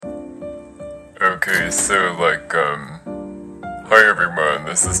Okay, so hi everyone,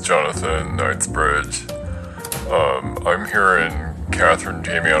 this is Jonathan Knightsbridge. I'm here in Catherine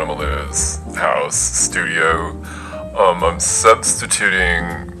Jamie Animaloo's house, studio. I'm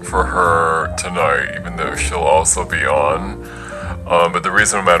substituting for her tonight, even though she'll also be on. But the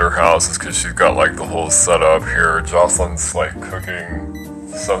reason I'm at her house is because she's got the whole setup here. Jocelyn's cooking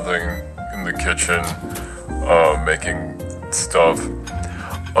something in the kitchen, making stuff.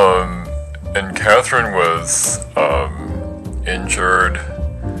 And Catherine was injured,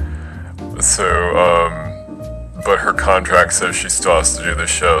 but her contract says she still has to do the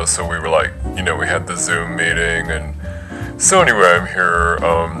show, so we were we had the Zoom meeting, and so anyway, I'm here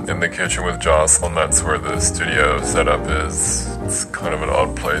in the kitchen with Jocelyn. That's where the studio setup is. It's kind of an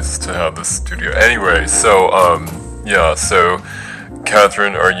odd place to have the studio. Anyway, so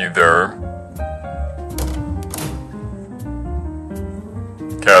Catherine, are you there?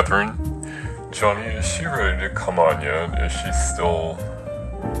 Catherine? Johnny, is she ready to come on yet? Is she still,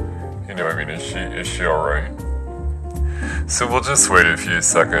 is she alright? So we'll just wait a few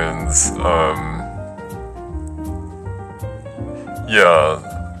seconds.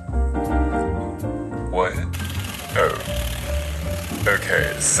 What? Oh.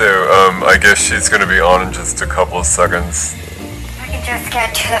 Okay, so, I guess she's gonna be on in just a couple of seconds. I can just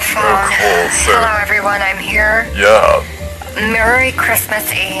get to the phone. Oh, cool. So, hello everyone, I'm here. Yeah. Merry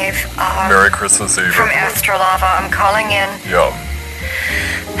Christmas Eve. Merry Christmas Eve. From Astrolava. I'm calling in. Yeah.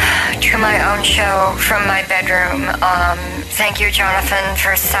 To my own show from my bedroom. Thank you, Jonathan,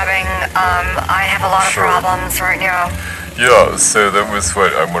 for subbing. I have a lot of problems right now. Yeah, so that was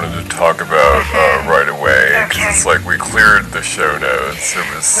what I wanted to talk about right away. Because it's we cleared the show notes. It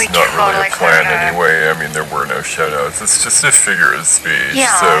was not really a plan anyway. I mean, there were no show notes. It's just a figure of speech.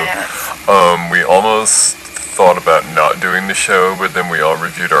 Yeah, so we almost thought about not doing the show, but then we all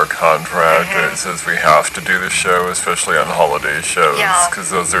reviewed our contract, and it says we have to do the show, especially on holiday shows, because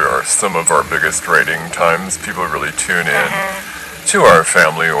those are some of our biggest rating times. People really tune in to our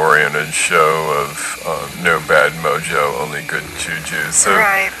family-oriented show of no bad mojo, only good juju. So,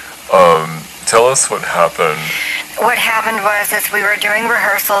 tell us what happened. What happened was we were doing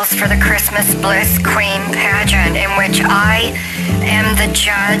rehearsals for the Christmas Bliss Queen pageant, in which I am the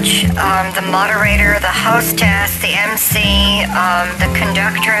judge, the moderator, the hostess, the MC, the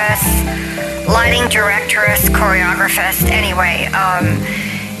conductress, lighting directress, choreographist. Anyway,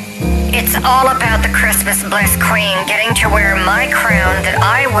 it's all about the Christmas Bliss Queen getting to wear my crown that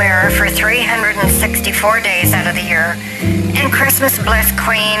I wear for 364 days out of the year. And Christmas Bliss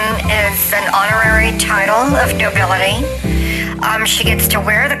Queen is an honorary title of nobility. She gets to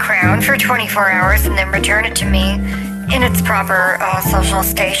wear the crown for 24 hours and then return it to me in its proper social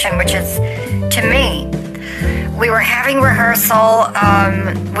station, which is to me. We were having rehearsal.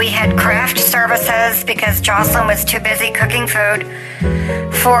 We had craft services because Jocelyn was too busy cooking food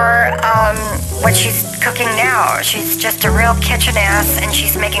for what she's cooking now. She's just a real kitchen ass, and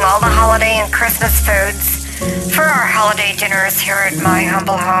she's making all the holiday and Christmas foods for our holiday dinners here at my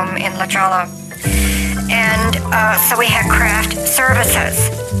humble home in La Jolla. And so we had craft services.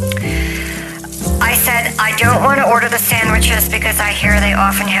 I said, I don't want to order the sandwiches because I hear they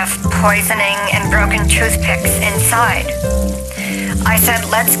often have poisoning and broken toothpicks inside. I said,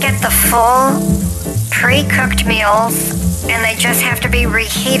 let's get the full pre-cooked meals, and they just have to be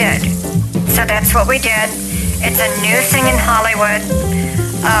reheated. So that's what we did. It's a new thing in Hollywood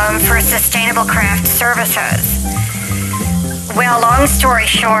for sustainable craft services. Well, long story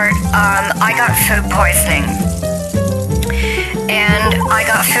short, I got food poisoning. And I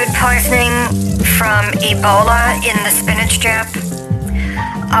got food poisoning from Ebola in the spinach dip,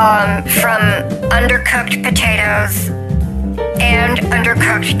 from undercooked potatoes, and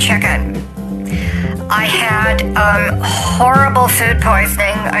undercooked chicken. I had horrible food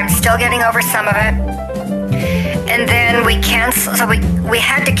poisoning. I'm still getting over some of it. And then we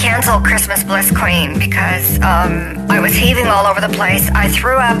had to cancel Christmas Bliss Queen because I was heaving all over the place. I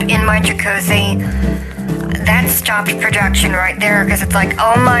threw up in my jacuzzi. That stopped production right there because it's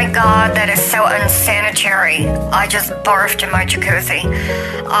oh my God, that is so unsanitary. I just barfed in my jacuzzi.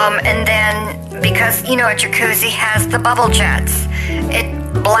 And then, because, a jacuzzi has the bubble jets, it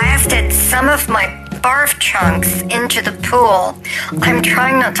blasted some of my barf chunks into the pool. I'm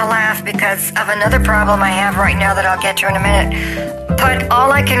trying not to laugh because of another problem I have right now that I'll get to in a minute. But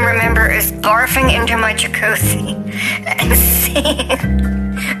all I can remember is barfing into my jacuzzi and seeing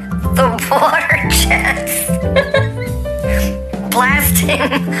the water jets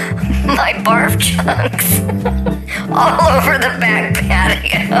blasting my barf chunks all over the back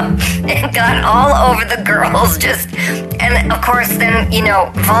patio. It got all over the girls and And of course, then,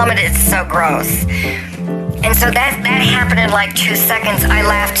 vomit is so gross. And so that happened in like 2 seconds. I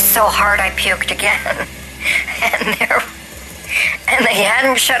laughed so hard I puked again. And they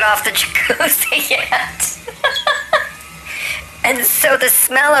hadn't shut off the jacuzzi yet. And so the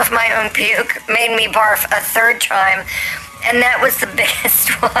smell of my own puke made me barf a third time. And that was the biggest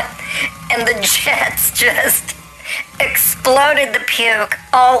one. And the jets just exploded the puke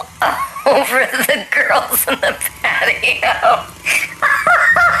all over the girls in the patio.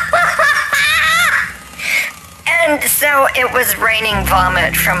 And so it was raining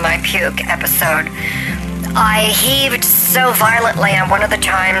vomit from my puke episode. I heaved so violently on one of the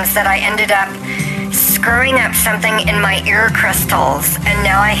times that I ended up screwing up something in my ear crystals, and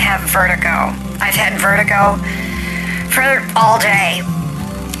now I have vertigo. I've had vertigo for all day.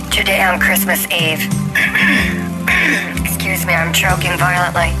 Today on Christmas Eve. Excuse me, I'm choking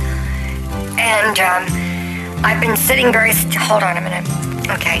violently. And I've been sitting hold on a minute.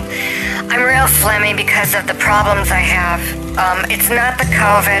 Okay. I'm real phlegmy because of the problems I have. It's not the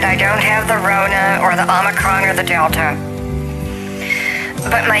COVID. I don't have the Rona or the Omicron or the Delta.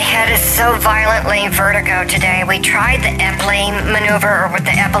 But my head is so violently vertigo today. We tried the Epley maneuver, or with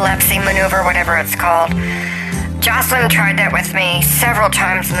the epilepsy maneuver, whatever it's called. Jocelyn tried that with me several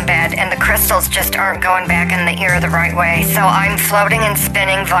times in the bed, and the crystals just aren't going back in the ear the right way. So I'm floating and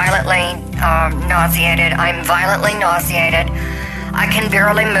spinning, violently nauseated. I'm violently nauseated. I can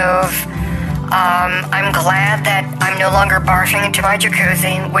barely move. I'm glad that I'm no longer barfing into my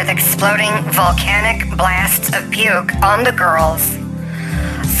jacuzzi with exploding volcanic blasts of puke on the girls.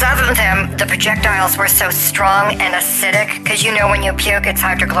 Some of them, the projectiles were so strong and acidic, because when you puke, it's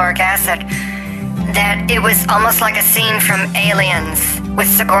hydrochloric acid, that it was almost like a scene from Aliens with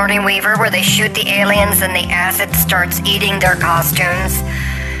Sigourney Weaver, where they shoot the aliens and the acid starts eating their costumes.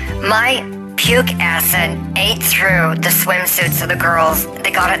 My puke acid ate through the swimsuits of the girls. They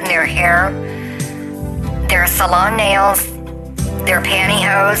got it in their hair, their salon nails, their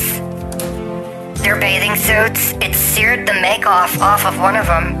pantyhose, their bathing suits. It seared the make-off off of one of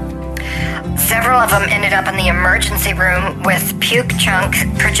them. Several of them ended up in the emergency room with puke chunk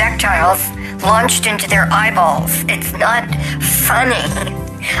projectiles launched into their eyeballs. It's not funny.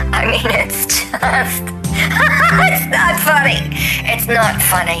 I mean, it's just... it's not funny. It's not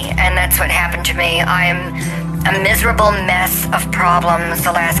funny, and that's what happened to me. I am a miserable mess of problems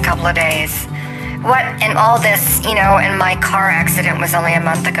the last couple of days. What, and all this, and my car accident was only a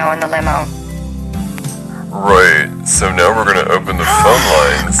month ago in the limo. Right, so now we're going to open the phone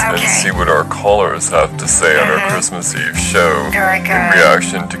lines and see what our callers have to say on our Christmas Eve show. Very good. In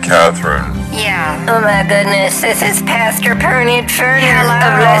reaction to Catherine. Yeah. Oh my goodness, this is Pastor Pernod Ferner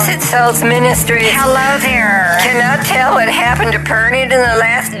of Blessed Souls Ministries. Hello there. Cannot tell what happened to Pernod in the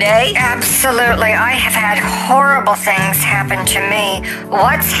last day? Absolutely. I have had horrible things happen to me.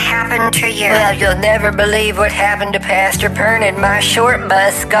 What's happened to you? Well, you'll never believe what happened to Pastor Pernod. My short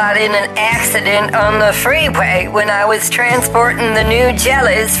bus got in an accident on the freeway when I was transporting the new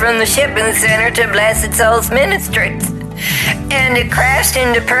jellies from the shipping center to Blessed Souls Ministries. And it crashed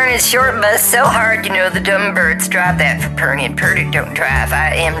into Pernod's short bus so hard, the dumb birds drive that for Pernod. Pernod don't drive,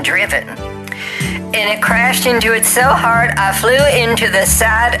 I am driven. And it crashed into it so hard, I flew into the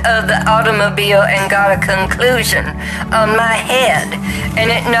side of the automobile and got a conclusion on my head. And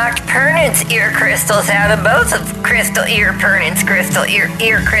it knocked Pernod's ear crystals out of both of Pernod's crystal, ear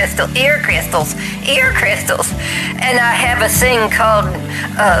crystals. And I have a thing called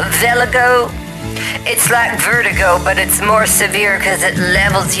Veligo. It's like vertigo, but it's more severe because it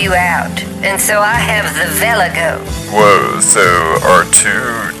levels you out. And so I have the Veligo. Whoa, so our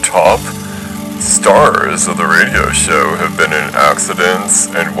two top stars of the radio show have been in accidents,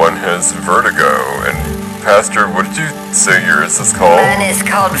 and one has vertigo. And Pastor, what did you say yours is called? Mine is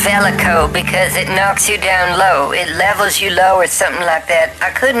called Velico because it knocks you down low. It levels you low or something like that.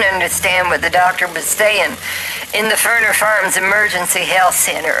 I couldn't understand what the doctor was saying. In the Ferner Farms Emergency Health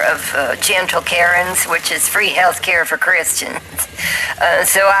Center of Gentle Karens, which is free health care for Christians.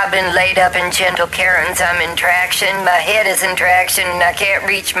 So I've been laid up in Gentle Karens. I'm in traction. My head is in traction, and I can't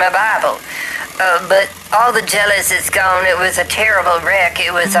reach my Bible. But all the jellies is gone. It was a terrible wreck.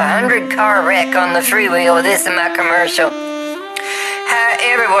 It was a 100-car wreck on the freeway. Oh, this is my commercial. Hi,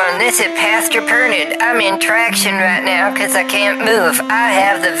 everyone. This is Pastor Pernod. I'm in traction right now because I can't move. I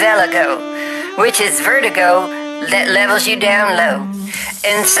have the Veligo, which is vertigo that levels you down low.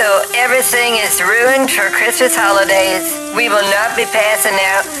 And so everything is ruined for Christmas holidays. We will not be passing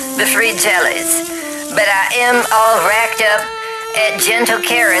out the free jellies. But I am all racked up at Gentle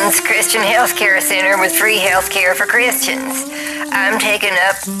Karen's Christian Health Care Center with free health care for Christians. I'm taking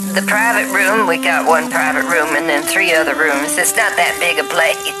up the private room. We got one private room and then 3 other rooms. It's not that big a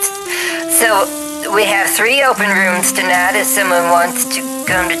place. So we have 3 open rooms tonight if someone wants to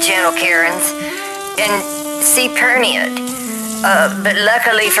come to Gentle Karen's and see Perniad. But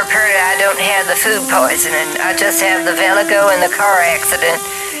luckily for Perniad, I don't have the food poisoning. I just have the Veligo and the car accident,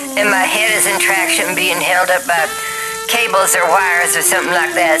 and my head is in traction being held up by cables or wires or something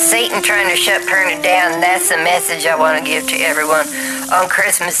like that. Satan trying to shut Perniad down. That's the message I want to give to everyone on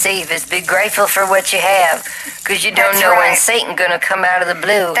Christmas Eve, is be grateful for what you have, because you don't know when Satan's going to come out of the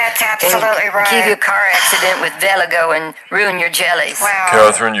blue. That's absolutely right. Give you a car accident with Veligo and ruin your jellies. Wow.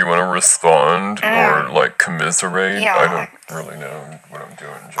 Catherine, you want to respond or, like, commiserate? Yeah. I don't really know what I'm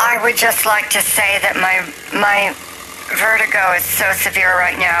doing. I would just like to say that my vertigo is so severe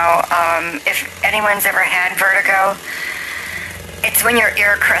right now. If anyone's ever had vertigo, it's when your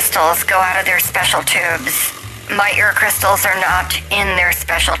ear crystals go out of their special tubes. My ear crystals are not in their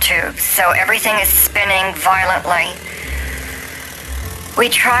special tubes, so everything is spinning violently. We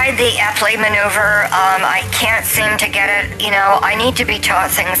tried the Epley maneuver. I can't seem to get it. You know, I need to be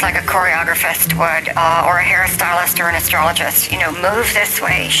taught things like a choreographist would, or a hairstylist or an astrologist. You know, move this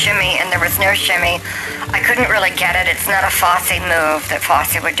way, shimmy, and there was no shimmy. I couldn't really get it. It's not a Fosse move that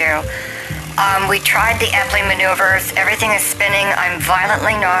Fosse would do. We tried the Epley maneuvers. Everything is spinning. I'm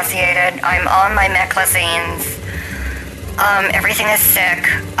violently nauseated. I'm on my meclizines. Everything is sick.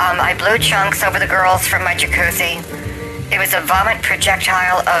 I blew chunks over the girls from my jacuzzi. It was a vomit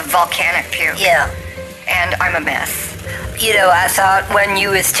projectile of volcanic puke. Yeah. And I'm a mess. You know, I thought when you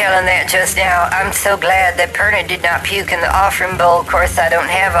was telling that just now, I'm so glad that Perna did not puke in the offering bowl. Of course, I don't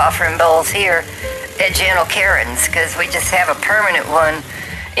have offering bowls here at Gentle Karen's, because we just have a permanent one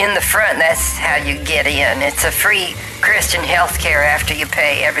in the front. That's how you get in. It's a free Christian health care after you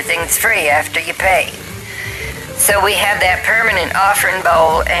pay. Everything's free after you pay. So we have that permanent offering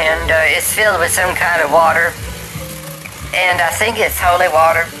bowl, and it's filled with some kind of water. And I think it's holy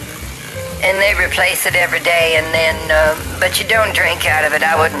water. And they replace it every day, and then, but you don't drink out of it.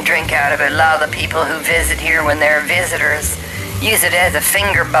 I wouldn't drink out of it. A lot of the people who visit here when they're visitors use it as a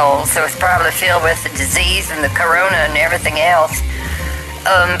finger bowl, so it's probably filled with the disease and the corona and everything else.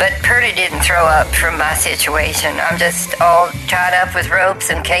 But Purdy didn't throw up from my situation. I'm just all tied up with ropes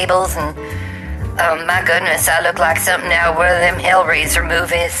and cables, and my goodness, I look like something out of one of them Hellraiser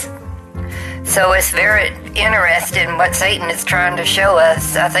movies. So it's very interesting what Satan is trying to show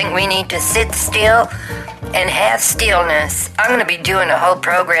us. I think we need to sit still and have stillness. I'm going to be doing a whole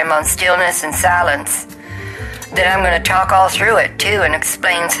program on stillness and silence. Then I'm going to talk all through it, too, and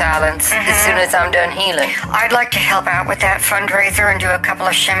explain silence as soon as I'm done healing. I'd like to help out with that fundraiser and do a couple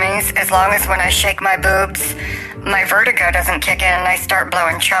of shimmies, as long as when I shake my boobs, my vertigo doesn't kick in and I start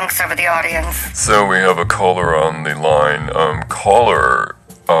blowing chunks over the audience. So we have a caller on the line. Caller,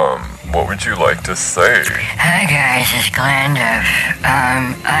 what would you like to say? Hi guys, it's Glenda.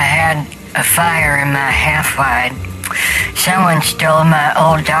 I had a fire in my half-wide. Someone stole my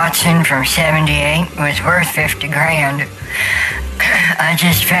old Datsun from 78. It was worth 50 grand. I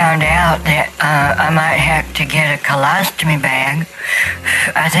just found out that I might have to get a colostomy bag.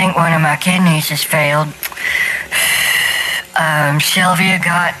 I think one of my kidneys has failed. Sylvia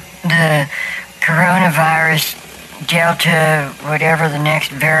got the coronavirus Delta, whatever the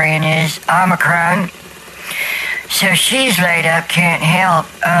next variant is, Omicron. So she's laid up, can't help.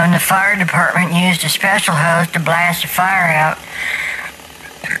 The fire department used a special hose to blast the fire out.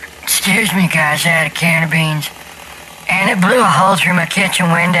 Excuse me, guys, I had a can of beans. And it blew a hole through my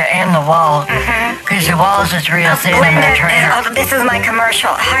kitchen window and the wall. Because the walls is real thin in my trailer. This is my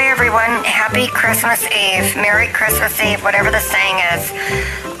commercial. Hi, everyone. Happy Christmas Eve. Merry Christmas Eve, whatever the saying is.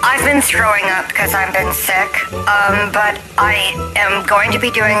 I've been throwing up because I've been sick, but I am going to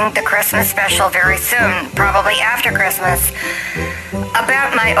be doing the Christmas special very soon, probably after Christmas,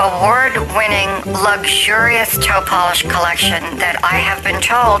 about my award-winning, luxurious toe polish collection that I have been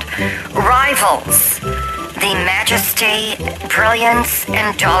told rivals the majesty, brilliance,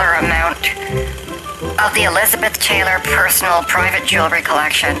 and dollar amount of the Elizabeth Taylor personal private jewelry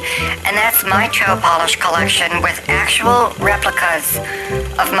collection. And that's my toe polish collection with actual replicas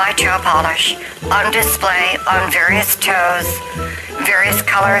of my toe polish on display on various toes, various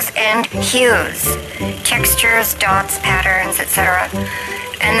colors and hues, textures, dots, patterns, etc.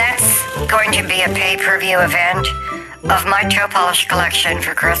 And that's going to be a pay-per-view event of my toe polish collection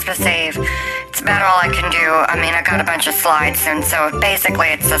for Christmas Eve. It's about all I can do. I mean, I got a bunch of slides, and so basically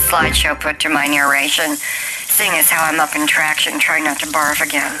it's a slideshow put to my narration, seeing as how I'm up in traction, trying not to barf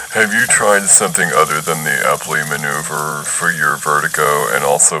again. Have you tried something other than the Epley maneuver for your vertigo and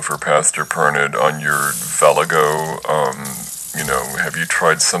also for Pastor Pernod on your Veligo have you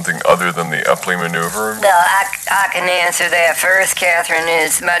tried something other than the Epley maneuver? No, I can answer that first, Catherine.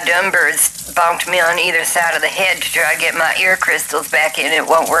 Is my dumb birds bonked me on either side of the head to try to get my ear crystals back in. It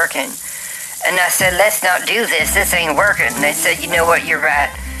won't working. And I said, let's not do this. This ain't working. And they said, you know what, you're right.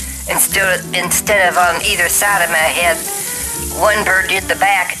 Instead of on either side of my head, one bird did the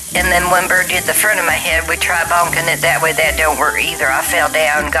back and then one bird did the front of my head. We tried bonking it that way. That don't work either. I fell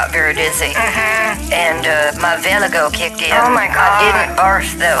down, got very dizzy. And my Veligo kicked in. Oh, my God. I didn't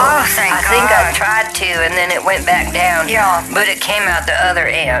barf, though. Oh, thank I think I God. tried to, and then it went back down. Yeah. But it came out the other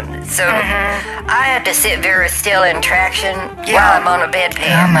end. So I had to sit very still in traction while I'm on a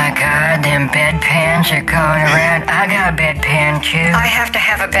bedpan. Oh, my God. Them bedpans are going around. I got a bedpan, too. I have to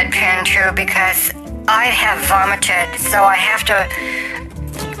have a bedpan too because I have vomited, so I have to.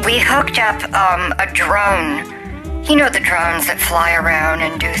 We hooked up a drone. You know the drones that fly around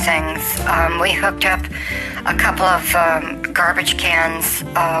and do things. We hooked up a couple of garbage cans,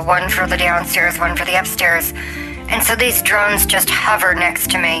 one for the downstairs, one for the upstairs. And so these drones just hover next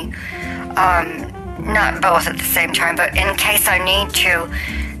to me. Not both at the same time, but in case I need to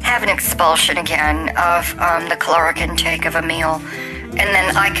have an expulsion again of the caloric intake of a meal. And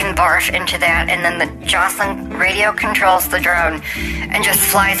then I can barf into that, and then the Jocelyn radio controls the drone and just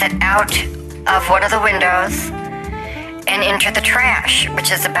flies it out of one of the windows and into the trash,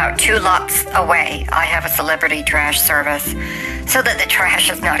 which is about 2 lots away. I have a Celebrity trash service, so that the trash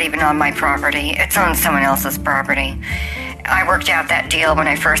is not even on my property. It's on someone else's property. I worked out that deal when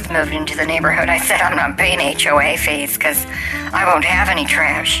I first moved into the neighborhood. I said I'm not paying HOA fees because I won't have any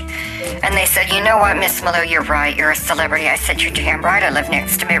trash. And they said, you know what, Miss Malou, you're right. You're a celebrity. I said, you're damn right. I live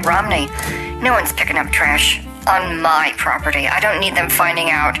next to Mitt Romney. No one's picking up trash on my property. I don't need them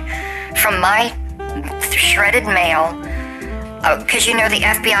finding out from my shredded mail. Because, you know, the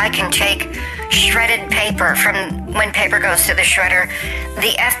FBI can take shredded paper from when paper goes to the shredder.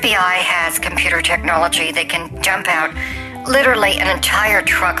 The FBI has computer technology. They can dump out literally an entire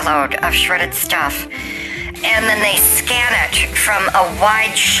truckload of shredded stuff. And then they scan it from a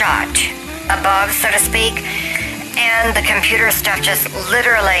wide shot above, so to speak. And the computer stuff just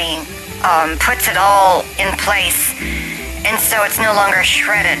literally puts it all in place. And so it's no longer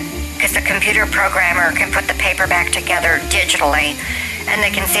shredded because the computer programmer can put the paper back together digitally. And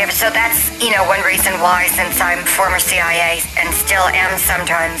they can see it. So that's, one reason why, since I'm former CIA and still am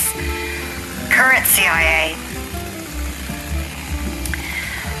sometimes current CIA,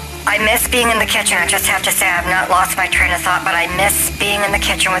 I miss being in the kitchen. I just have to say I've not lost my train of thought, but I miss being in the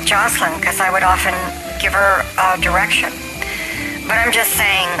kitchen with Jocelyn because I would often give her direction. But I'm just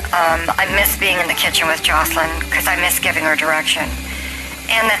saying I miss being in the kitchen with Jocelyn because I miss giving her direction.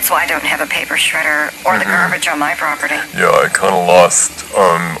 And that's why I don't have a paper shredder or the garbage on my property. Yeah, I kind of lost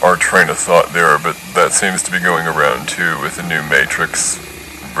our train of thought there, but that seems to be going around too with the new Matrix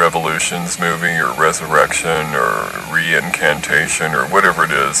Revolutions movie or Resurrection or Reincantation or whatever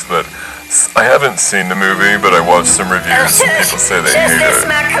it is. But I haven't seen the movie, but I watched some reviews and people say they hate this it.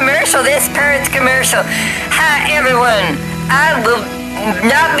 My commercial, this Purge commercial. Hi everyone, I will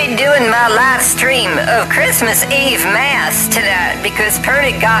not be doing my live stream of Christmas Eve Mass tonight because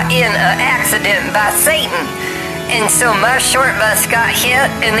Purdy got in an accident by Satan. And so my short bus got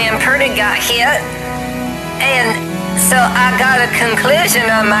hit and then Purdy got hit. And so I got a conclusion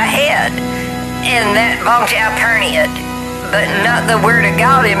on my head. And that bonked out Perniad, but not the Word of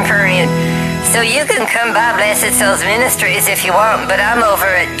God in Perniad. So you can come by Blessed Souls Ministries if you want, but I'm over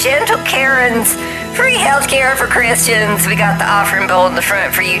at Gentle Karen's Free Healthcare for Christians. We got the offering bowl in the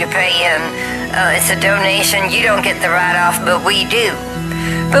front for you to pay in. It's a donation. You don't get the write-off, but we do.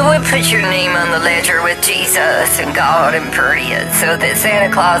 But we'll put your name on the ledger with Jesus and God and Perniad so that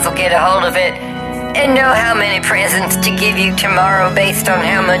Santa Claus will get a hold of it and know how many presents to give you tomorrow based on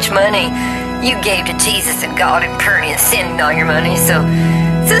how much money you gave to Jesus and God and Perniad sending all your money. So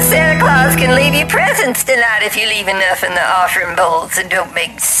Santa Claus can leave you presents tonight if you leave enough in the offering bowls and don't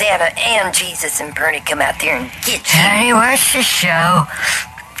make Santa and Jesus and Perniad come out there and get you. Honey, what's the show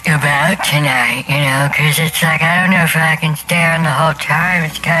about tonight, because it's like, I don't know if I can stay on the whole time.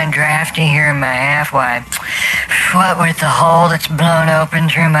 It's kind of drafty here in my half-wife. What with the hole that's blown open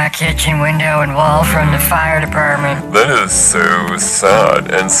through my kitchen window and wall from the fire department. That is so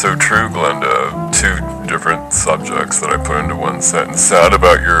sad and so true, Glenda. 2 different subjects that I put into one sentence. Sad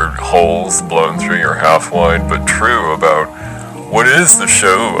about your holes blown through your half-wine, but true about what is the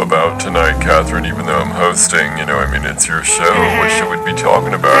show about tonight, Catherine, even though I'm hosting, it's your show. What should we be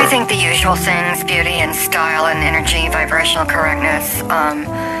talking about? I think the usual things, beauty and style and energy, vibrational correctness.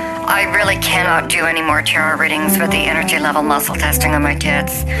 I really cannot do any more tarot readings with the energy level muscle testing on my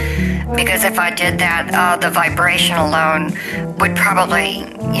tits. Because if I did that, the vibration alone would probably,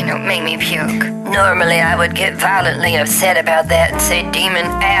 make me puke. Normally I would get violently upset about that and say demon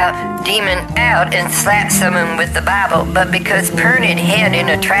out, and slap someone with the Bible. But because Pernod had an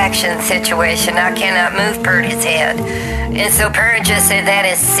attraction situation, I cannot move Pernod's head. And so Pernod just said that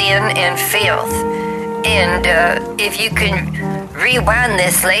is sin and filth. And if you can rewind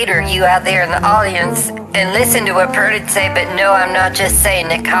this later, you out there in the audience, and listen to what Pernod say, but no, I'm not just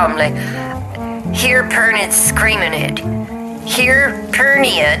saying it calmly. Hear Pernod screaming it. Hear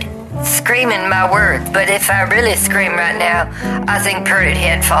Pernod screaming my words, but if I really scream right now, I think Pernod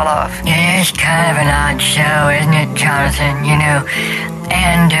head fall off. It is kind of an odd show, isn't it, Jonathan?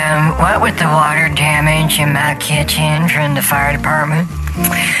 And what with the water damage in my kitchen from the fire department,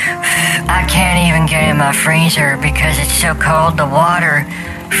 I can't even get in my freezer because it's so cold. The water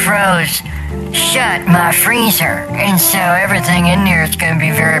froze shut my freezer, and so everything in there is going to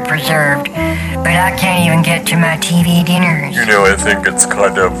be very preserved, but I can't even get to my TV dinners. I think it's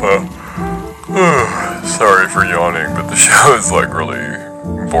kind of, sorry for yawning, but the show is, really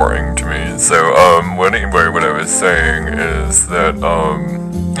boring to me. So, what I was saying is that,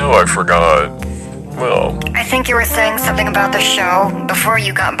 I forgot. Well, I think you were saying something about the show before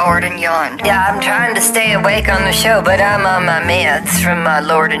you got bored and yawned. Yeah, I'm trying to stay awake on the show, but I'm on my meds from my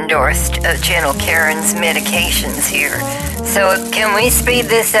Lord-endorsed Gentle Karen's medications here. So can we speed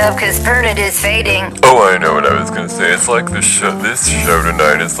this up, because Pernod is fading? Oh, I know what I was going to say. It's like this show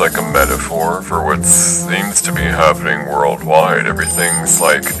tonight is like a metaphor for what seems to be happening worldwide. Everything's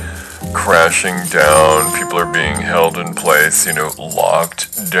crashing down. People are being held in place,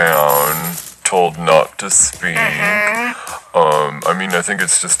 locked down, told not to speak. I think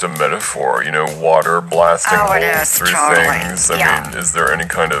it's just a metaphor, water blasting holes through things. I mean, is there any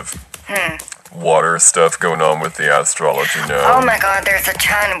kind of water stuff going on with the astrology now? Oh my god, there's a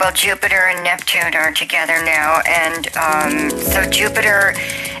ton. Well, Jupiter and Neptune are together now, and so Jupiter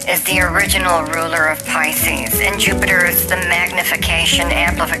is the original ruler of Pisces, and Jupiter is the magnification,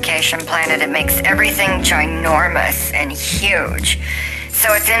 amplification planet. It makes everything ginormous and huge.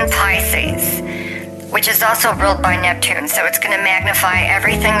 So it's in Pisces, which is also ruled by Neptune. So it's going to magnify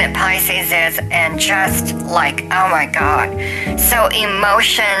everything that Pisces is, and just oh my god. So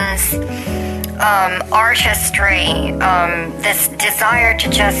emotions, artistry, this desire to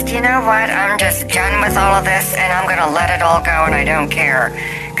just, I'm just done with all of this, and I'm going to let it all go, and I don't care.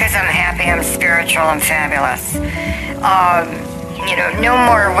 Because I'm happy, I'm spiritual, I'm fabulous. No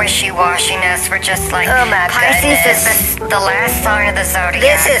more wishy-washiness. We're just oh my Pisces goodness. is the last sign of the zodiac.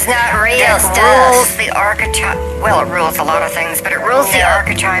 This is not real that stuff. rules the archetype. Well, it rules a lot of things, but it rules the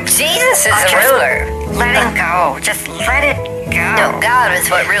archetype. Jesus is the ruler. Letting go. Just let it go. No, God is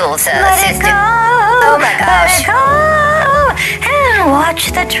what rules us. Let it go. Oh my gosh. Let it go. And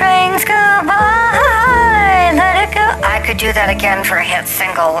watch the trains go by. Let it go. I could do that again for a hit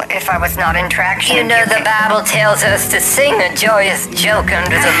single if I was not in traction. The Bible tells us to sing a joyous joke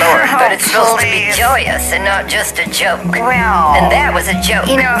unto the Lord, but it's supposed to be joyous and not just a joke. Well, and that was a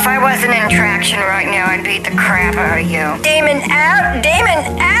joke. If I wasn't in traction right now, I'd beat the crap out of you. Demon out! Demon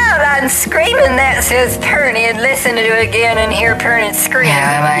out! I'm screaming that, says Pernod, and listen to it again and hear Pernod scream.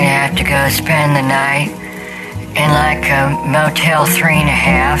 Yeah, I might have to go spend the night in a Motel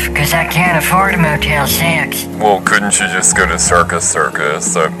 3.5, because I can't afford a Motel 6. Well, couldn't you just go to Circus,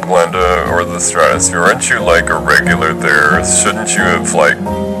 Glenda, or the Stratosphere? Aren't you a regular there? Shouldn't you have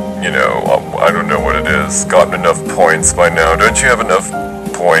I don't know what it is, gotten enough points by now? Don't you have enough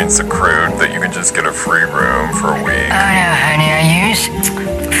points accrued that you can just get a free room for a week? Oh no, honey, I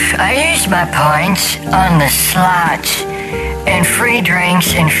use my points on the slots and free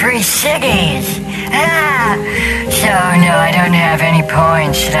drinks and free ciggies. So no, I don't have any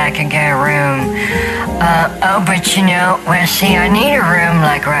points that I could get a room. But see, I need a room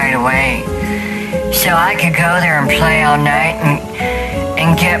right away. So I could go there and play all night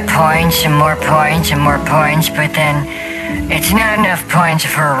and get points and more points and more points, but then it's not enough points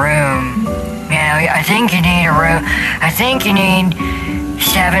for a room. I think you need a room. I think you need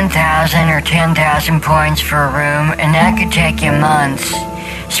 7,000 or 10,000 points for a room, and that could take you months.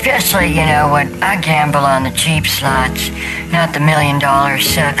 Especially, when I gamble on the cheap slots, not the $1 million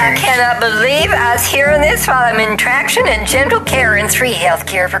suckers. I cannot believe I was hearing this while I'm in traction and Gentle Karen's free health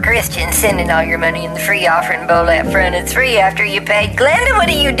care for Christians. Sending all your money in the free offering bowl up front. It's free after you paid. Glenda, what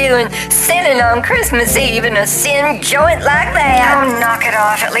are you doing? Sinning on Christmas Eve in a sin joint like that? Oh, knock it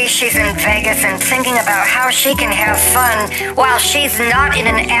off. At least she's in Vegas and thinking about how she can have fun while she's not in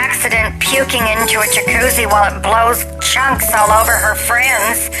an accident puking into a jacuzzi while it blows chunks all over her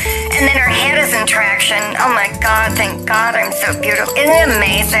friends. house. And then her head is in traction. Oh my God, thank God I'm so beautiful. Isn't it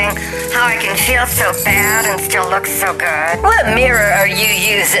amazing how I can feel so bad and still look so good? What mirror are you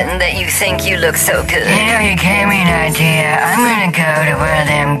using that you think you look so good? You know, you gave me an idea. I'm gonna go to one of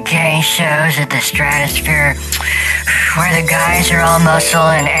them gay shows at the Stratosphere where the guys are all muscle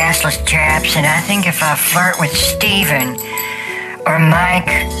and assless chaps, and I think if I flirt with Steven or Mike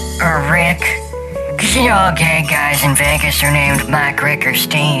or Rick, because you know all gay guys in Vegas are named Mike, Rick, or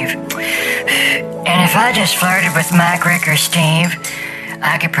Steve. And if I just flirted with Mike, Rick, or Steve,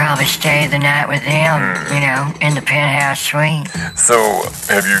 I could probably stay the night with them, you know, in the penthouse suite. So,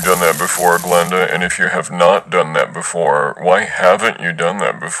 have you done that before, Glenda? And if you have not done that before, why haven't you done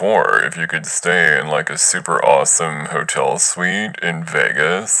that before? If you could stay in like a super awesome hotel suite in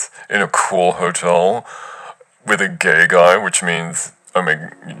Vegas, in a cool hotel, with a gay guy, which means, I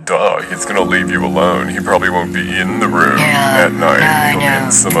mean, duh, he's gonna leave you alone. He probably won't be in the room at night. He'll be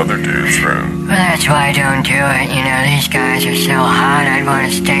in some other dude's room. Well, that's why I don't do it. You know, these guys are so hot, I'd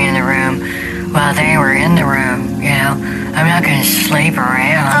want to stay in the room while they were in the room, you know. I'm not gonna sleep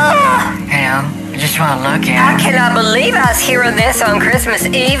around, you know. I just want to look at I them. cannot believe I was hearing this on Christmas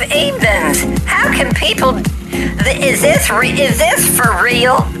Eve evenings. How can people... Is this for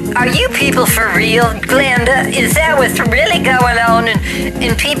real? Are you people for real, Glenda? Is that what's really going on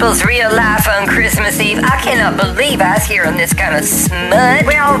in people's real life on Christmas Eve? I cannot believe I was hearing this kind of smut.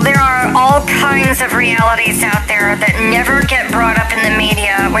 Well, there are all kinds of realities out there that never get brought up in the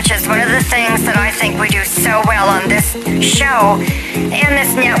media, which is one of the things that I think we do so well on this show and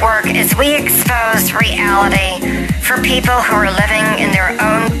this network is we expose reality for people who are living in their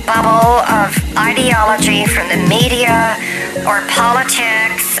own bubble of ideology from the media or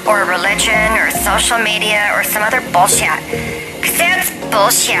politics or religion or social media or some other bullshit. Because that's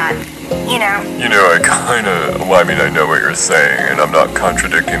bullshit, you know. You know, I know what you're saying, and I'm not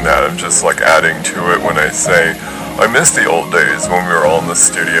contradicting that. I'm just like adding to it when I say I miss the old days when we were all in the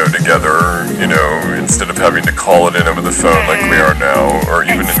studio together, you know, instead of having to call it in over the phone like we are now, or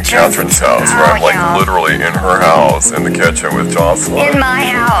even in Catherine's house, where I'm like literally in her house in the kitchen with Jocelyn. In my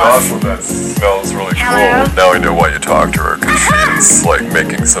house. Jocelyn, that smells really Hello? cool. Now I know why you talk to her, because she's like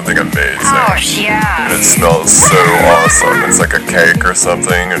making something amazing. Oh, And it yes. smells so awesome. It's like a cake or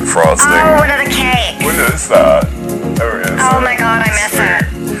something and frosting. Oh, what are the cakes? What is that? Oh my God, I miss it.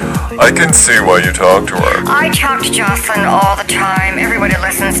 I can see why you talk to her. I talk to Jocelyn all the time. Everybody who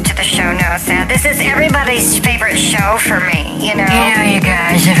listens to the show knows that. This is everybody's favorite show for me, you know? You know, you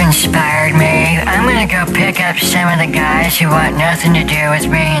guys have inspired me. I'm gonna go pick up some of the guys who want nothing to do with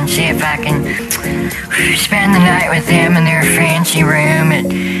me and see if I can spend the night with them in their fancy room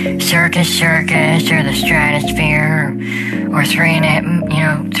at Circus or the Stratosphere or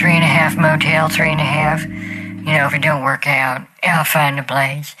 3.5 Motel 3.5. You know, if it don't work out, I'll find a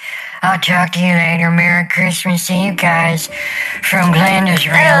place. I'll talk to you later. Merry Christmas Eve, guys. From Glenda's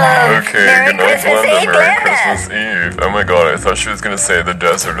Real Life. Okay, Merry good night, Christmas Glenda. Eve, Merry Glenda. Christmas Eve. Oh my God, I thought she was gonna say the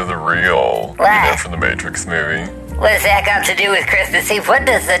desert of the real. You know, What? from the Matrix movie. What has that got to do with Christmas Eve? What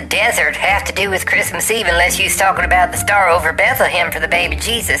does the desert have to do with Christmas Eve unless you're talking about the star over Bethlehem for the baby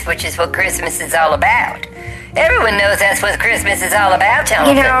Jesus, which is what Christmas is all about? Everyone knows that's what Christmas is all about,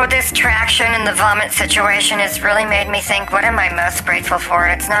 Jonathan. You know, this traction and the vomit situation has really made me think, what am I most grateful for?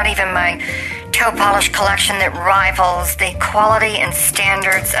 It's not even my toe polish collection that rivals the quality and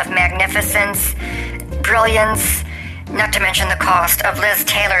standards of magnificence, brilliance, not to mention the cost of Liz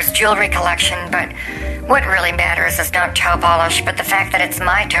Taylor's jewelry collection, but what really matters is not toe polish, but the fact that it's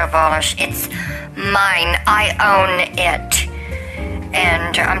my toe polish. It's mine. I own it.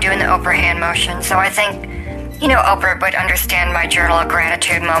 And I'm doing the Oprah hand motion, so I think, you know, Oprah would understand my journal of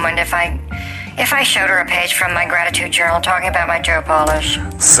gratitude moment if I showed her a page from my gratitude journal talking about my toe polish.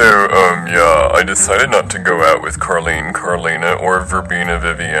 So, yeah, I decided not to go out with Carlene Carlina or Verbena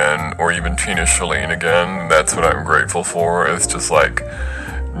Vivienne or even Tina Shalene again. That's what I'm grateful for. It's just like,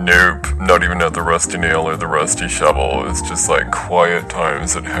 nope, not even at the Rusty Nail or the Rusty Shovel. It's just like quiet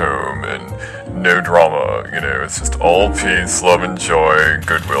times at home and no drama, you know. It's just all peace, love and joy,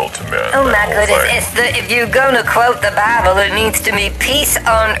 goodwill to men. Oh my that whole goodness, thing. if you're going to quote the Bible, it needs to be peace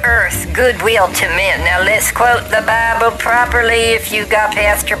on earth, goodwill to men. Now let's quote the Bible properly if you got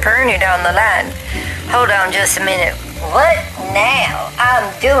Pastor Pernod on the line. Hold on just a minute. What now? I'm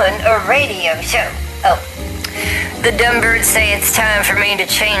doing a radio show. Oh. The dumb birds say it's time for me to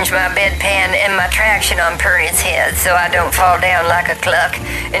change my bedpan and my traction on Purdy's head so I don't fall down like a cluck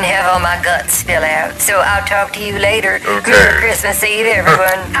and have all my guts spill out. So I'll talk to you later. Okay. Merry Christmas Eve,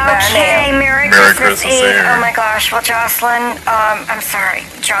 everyone. Bye Okay, now. Merry Christmas Eve. Oh my gosh. Well, Jocelyn, I'm sorry,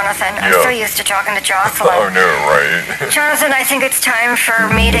 Jonathan. I'm Yeah. so used to talking to Jocelyn. Oh no, right? Jonathan, I think it's time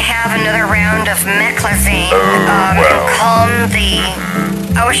for me to have another round of Meclizine Oh, wow. to calm the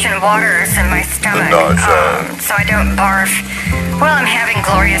ocean waters in my stomach, nausea. so I don't barf. Well, I'm having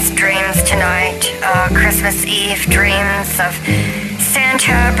glorious dreams tonight. Christmas Eve dreams of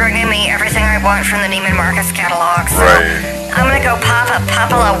Santa bringing me everything I want from the Neiman Marcus catalog. So Right. I'm gonna go pop a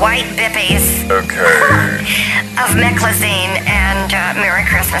couple of white bippies Okay. of Meclizine, and Merry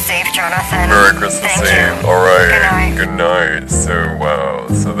Christmas Eve, Jonathan. Merry Christmas Thank Eve. you. All right. Good night. Good night. So, wow.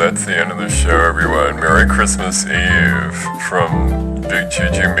 So that's the end of the show, everyone. Merry Christmas Eve from Big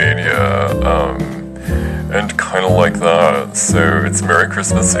Juju Media. And kind of like that. So it's Merry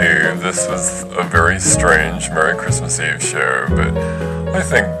Christmas Eve. This was a very strange Merry Christmas Eve show, but I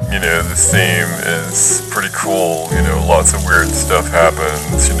think, the theme is pretty cool. Lots of weird stuff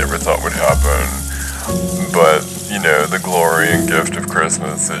happens you never thought would happen. But, the glory and gift of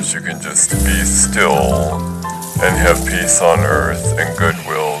Christmas is you can just be still and have peace on earth and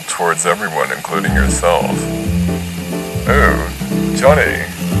goodwill towards everyone, including yourself. Oh, Johnny.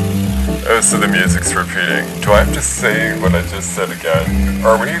 Oh, so the music's repeating. Do I have to say what I just said again?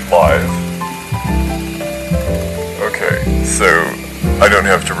 Are we live? Okay, so I don't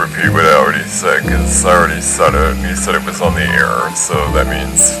have to repeat what I already said because I already said it. You said it was on the air, so that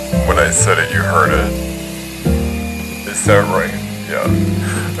means when I said it, you heard it. Is that right? Yeah.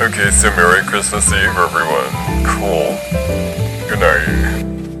 Okay, so Merry Christmas Eve, everyone. Cool. Good night.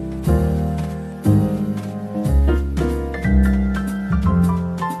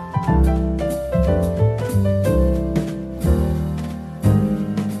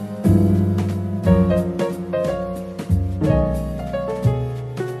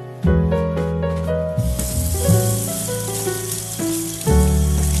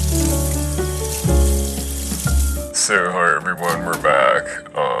 So, hi everyone, we're back.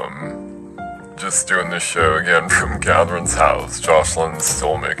 Just doing this show again from Catherine's house. Jocelyn's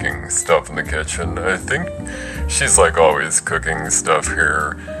still making stuff in the kitchen. I think she's like always cooking stuff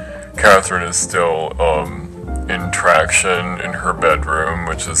here. Catherine is still in traction in her bedroom,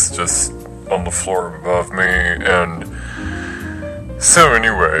 which is just on the floor above me. And so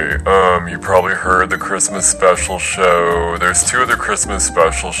anyway, you probably heard the Christmas special show. There's 2 other Christmas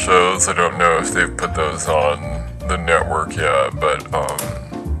special shows. I don't know if they've put those on the network yet, but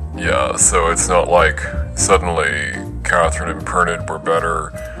yeah, so it's not like suddenly Catherine and Pernod were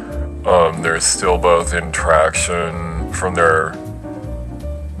better. They're still both in traction from their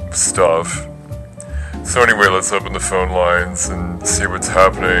stuff. So anyway, let's open the phone lines and see what's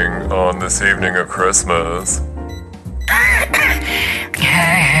happening on this evening of Christmas. Hi,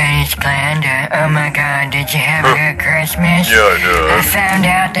 it's Glenda. Oh my god, did you have a good Christmas? Yeah, I did. I found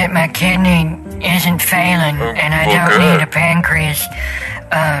out that my kidney isn't failing, and I well, don't good. need a pancreas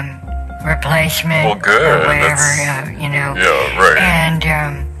replacement Well, good. or whatever, That's- Yeah, right. And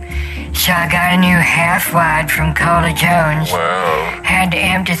so I got a new half-wide from Cola Jones. Wow. Had to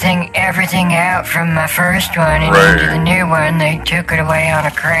empty everything out from my first one and Right. into the new one. They took it away on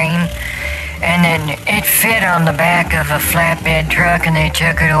a crane. And then it fit on the back of a flatbed truck and they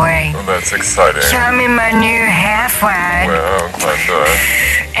took it away. Well, that's exciting. So I'm in my new half-wide Wow, Glenda.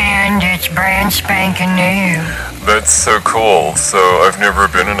 and it's brand spanking new. That's so cool. So I've never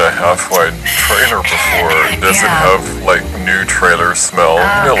been in a half-wide trailer before. Does it Yeah. have like new trailer smell?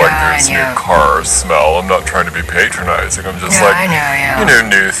 Oh, like God, there's yeah. new car smell. I'm not trying to be patronizing. I'm just No, like, I know, yeah.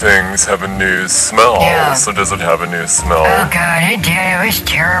 new things have a new smell. Yeah. So does it have a new smell? Oh God, it did. It was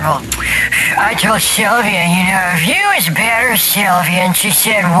terrible. I told Sylvia, if you was better, Sylvia, and she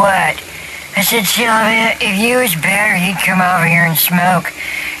said, what? I said, Sylvia, if you was better, you'd come over here and smoke.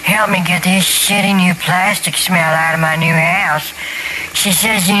 Help me get this shitty new plastic smell out of my new house. She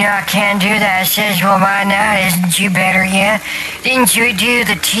says, I can't do that. I says, well, why not? Isn't you better yet? Didn't you do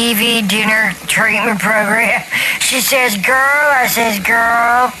the TV dinner treatment program? She says, girl. I says,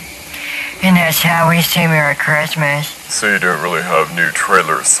 girl. And that's how we say Merry Christmas. So you don't really have new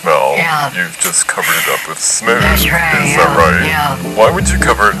trailer smell. Yeah. You've just covered it up with smoke. That's right, Is yeah, that right? yeah. Why would you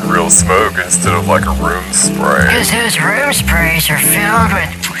cover it in real smoke instead of like a room spray? Because those room sprays are filled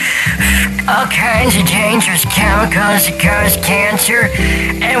with all kinds of dangerous chemicals that cause cancer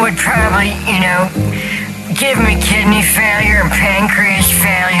and would probably, give me kidney failure and pancreas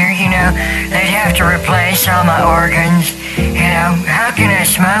failure, They'd have to replace all my organs, and how can I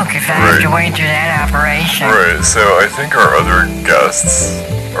smoke if I have to wait through that operation? Right, so I think our other guests,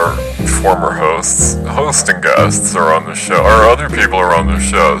 our former hosting guests are on the show. Our other people are on the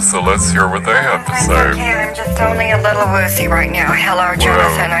show, so let's hear what they have to I'm say. okay. I'm just only a little woozy right now. Hello,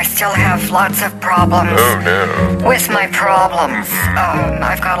 Jonathan. I still have lots of problems. Oh no. With my problems.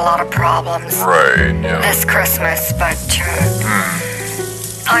 I've got a lot of problems Right, yeah. this Christmas, but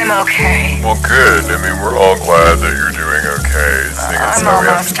I'm okay. Well, good. I mean, we're all glad that you're doing okay. Seeing as I'm how we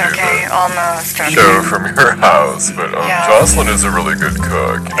have almost to do okay. the Almost okay. show from your house, but Yeah. Jocelyn is a really good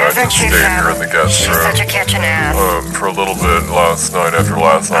cook. You know, I Isn't just she stayed here in the guest She's room such a kitchen ass. for a little bit last night after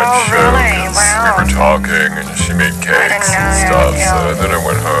last night's Oh, show. really? 'Cause Wow. we were talking and she made cakes know and that, stuff. yeah. So then I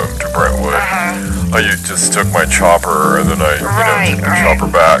went home to Brentwood. Just took my chopper and then I Right, took the right. chopper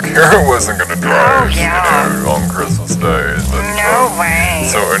back. I wasn't gonna drive, yeah. on Christmas Day. But, No way.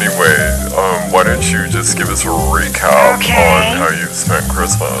 So anyway, why don't you just give us a recap Okay. on how you spent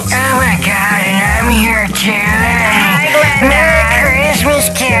Christmas? Oh my God, and I'm here too. Hi, Glenda. Merry Christmas,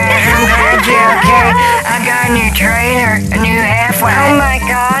 kid. I'm glad you're okay. I got a new trailer, a new halfway. Oh my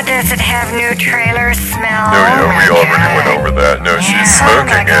God, does it have new trailer smell? No, yeah, my we already God. went over that. No, she's Oh smoking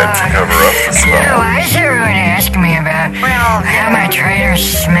my it to God. cover up the So smell. why is everyone asking me about how my trailer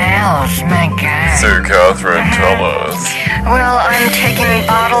smells? My God. So, Catherine, tell us. Well, I'm taking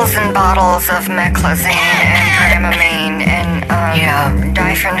bottles and bottles of meclizine and dramamine and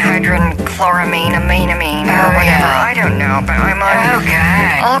diphenhydrochloramine, aminamine, or Oh, whatever. yeah. I don't know, but I'm on Oh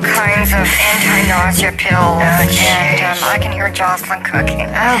God. all kinds of anti-nausea pills. Oh, and jeez. I can hear Jocelyn cooking.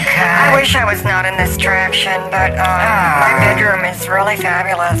 Oh I God. wish I was not in this traction, but my bedroom is really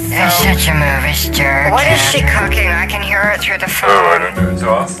fabulous. That's So. such a movie star. What is she Catherine. cooking? I can hear it through the Oh, I phone. don't know.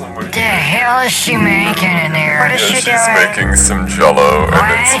 Jocelyn, what The hell is she making in there? What is she she's doing? making some jello and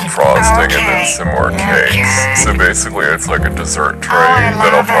then some What? frosting and then Okay. some more Okay. cakes. So basically it's like a dessert tray I that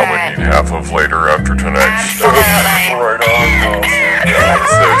I'll love probably it. need half of later after tonight's show. Absolutely. Right on, Jocelyn. Yeah,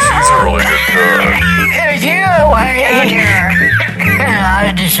 so she's a really good cook. Yeah, why? Oh dear. A lot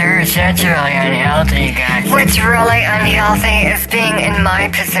of desserts. That's really unhealthy, you guys. What's really unhealthy is being in my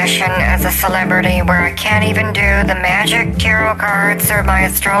position as a celebrity where I can't even do the magic tarot cards or my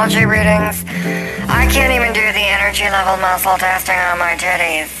astrology readings. I can't even do the energy level muscle testing on my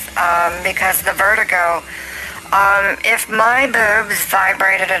titties because the vertigo. If my boobs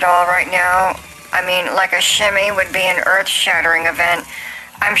vibrated at all right now, I mean, like a shimmy would be an earth-shattering event.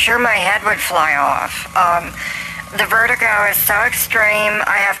 I'm sure my head would fly off. The vertigo is so extreme.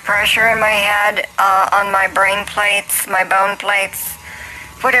 I have pressure in my head, on my brain plates, my bone plates,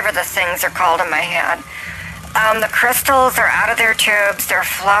 whatever the things are called in my head. The crystals are out of their tubes. They're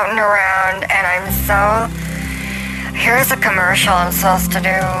floating around, and I'm so... Here's a commercial I'm supposed to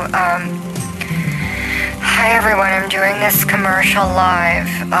do. Hi, everyone. I'm doing this commercial live.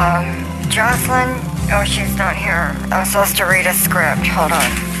 Jocelyn? Oh, she's not here. I'm supposed to read a script. Hold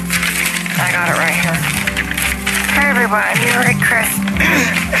on. I got it right here. Hi, everyone. Merry Christmas.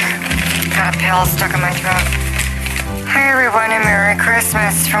 Got a pill stuck in my throat. Hi, everyone, and Merry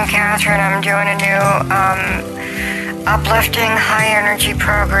Christmas from Catherine. I'm doing a new, uplifting high-energy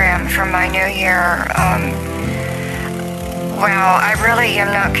program for my new year. Well, I really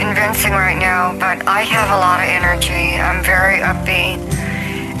am not convincing right now, but I have a lot of energy. I'm very upbeat,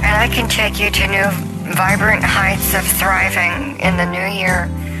 and I can take you to new, vibrant heights of thriving in the new year.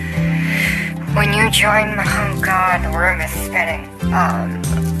 When you join my... Oh, God, the room is spinning.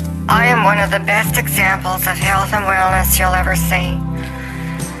 I am one of the best examples of health and wellness you'll ever see.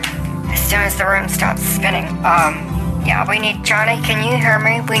 As soon as the room stops spinning. Yeah, we need... Johnny, can you hear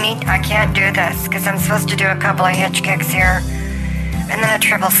me? I can't do this, because I'm supposed to do a couple of hitch kicks here. And then a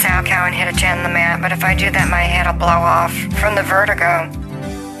triple sow cow and hit a 10 on the mat. But if I do that, my head will blow off from the vertigo.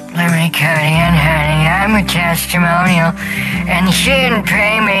 Let me cut in, honey. I'm a testimonial, and you shouldn't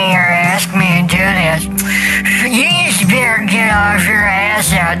pay me or ask me to do this. You just better get off your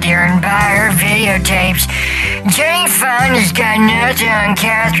ass out there and buy her videotapes. Jane Fonda's got nothing on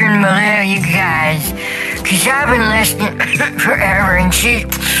Catherine Malou, you guys. Cause I've been listening forever, and she's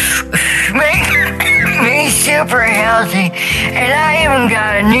making me super healthy. And I even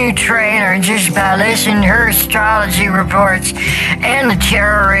got a new trailer just by listening to her astrology reports and the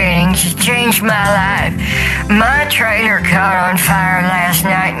tarot readings. It changed my life. My trailer caught on fire last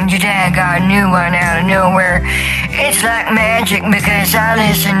night, and today I got a new one out of nowhere. It's like magic because I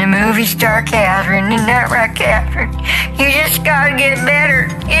listen to movie star Catherine. Isn't that right, Catherine? You just gotta get better.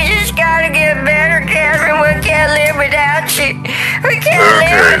 You just gotta get better, Catherine. We can't live without you. We can't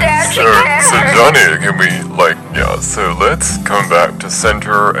live without you, So Catherine. Johnny, can we, so let's come back to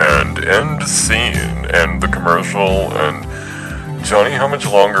center and end scene and the commercial and Johnny, how much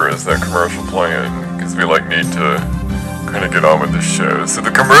longer is that commercial playing? Because we need to kind of get on with the show. So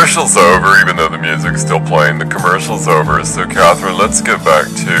the commercial's over, even though the music's still playing. The commercial's over. So Catherine, let's get back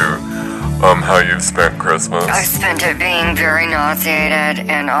to how you've spent Christmas. I spent it being very nauseated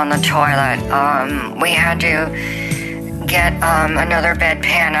and on the toilet. We had to get another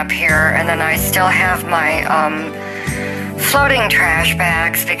bedpan up here, and then I still have my floating trash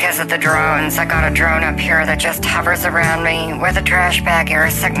bags because of the drones. I got a drone up here that just hovers around me with a trash bag, air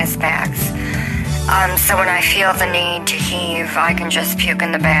sickness bags. So when I feel the need to heave, I can just puke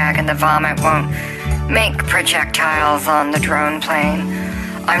in the bag and the vomit won't make projectiles on the drone plane.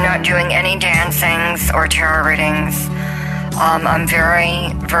 I'm not doing any dancings or tarot readings. I'm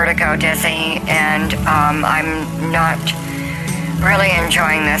very vertigo dizzy, and I'm not really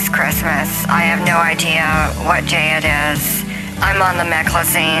enjoying this Christmas. I have no idea what day it is. I'm on the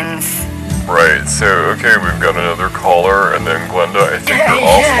Meclizines. Right, so, okay, we've got another caller, and then Glenda, I think you're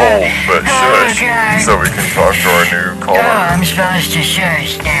off hold, but shush, so we can talk to our new caller. Oh, I'm supposed to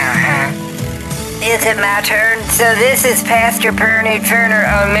shush now, huh? Is it my turn? So this is Pastor Pernod Ferner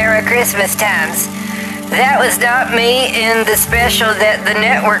on Merry Christmas Times. That was not me in the special that the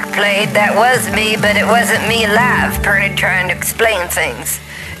network played. That was me, but it wasn't me live. Pernod trying to explain things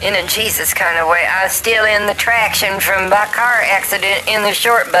in a Jesus kind of way. I was still in the traction from my car accident in the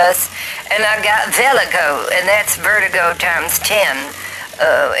short bus, and I got Veligo, and that's vertigo times 10.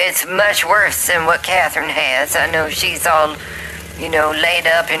 It's much worse than what Catherine has. I know she's all, laid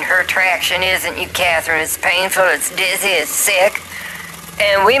up in her traction, isn't you, Catherine? It's painful, it's dizzy, it's sick.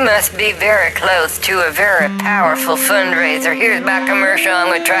 And we must be very close to a very powerful fundraiser. Here's my commercial.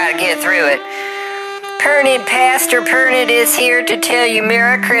 I'm going to try to get through it. Pastor Pernod is here to tell you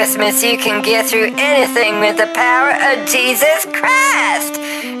Merry Christmas. You can get through anything with the power of Jesus Christ.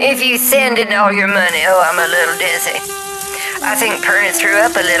 If you send in all your money. Oh, I'm a little dizzy. I think Pernod threw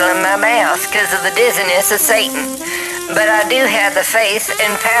up a little in my mouth because of the dizziness of Satan. But I do have the faith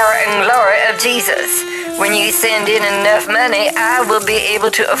and power and glory of Jesus. When you send in enough money, I will be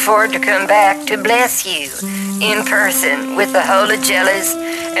able to afford to come back to bless you in person with the holy jellies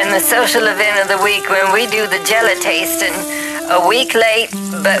and the social event of the week when we do the jelly tasting a week late,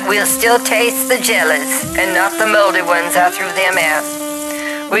 but we'll still taste the jellies and not the moldy ones. I threw them out.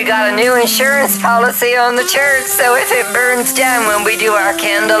 We got a new insurance policy on the church, so if it burns down when we do our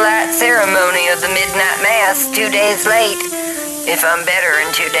candlelight ceremony of the midnight mass 2 days late, if I'm better in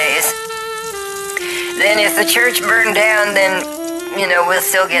 2 days, then if the church burned down, then, we'll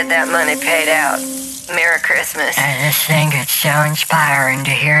still get that money paid out. Merry Christmas. I just think it's so inspiring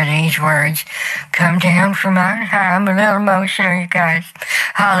to hear these words come down from on high. I'm a little emotional, you guys.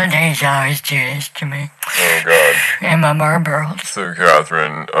 Holidays always do this to me. Oh, God. And my Marlboros. So,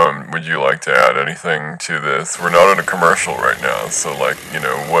 Catherine, would you like to add anything to this? We're not in a commercial right now, so, what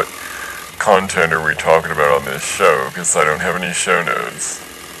content are we talking about on this show? Because I don't have any show notes.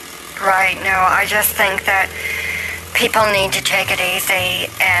 Right, no, I just think that people need to take it easy,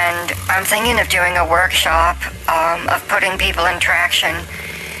 and I'm thinking of doing a workshop of putting people in traction,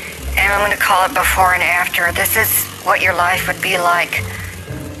 and I'm going to call it before and after. This is what your life would be like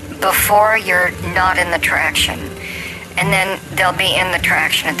before you're not in the traction, and then they'll be in the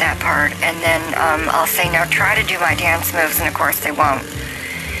traction at that part, and then I'll say, now try to do my dance moves, and of course they won't.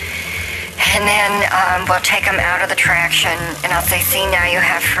 And then we'll take them out of the traction, and I'll say, see, now you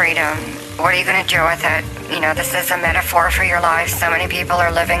have freedom. What are you going to do with it? This is a metaphor for your life. So many people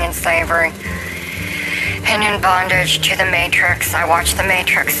are living in slavery and in bondage to the Matrix. I watched the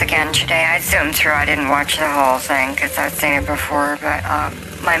Matrix again today. I zoomed through. I didn't watch the whole thing because I've seen it before, but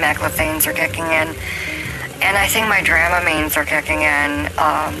my Meclizines are kicking in. And I think my Dramamines are kicking in.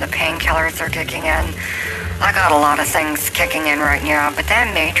 The painkillers are kicking in. I got a lot of things kicking in right now, but that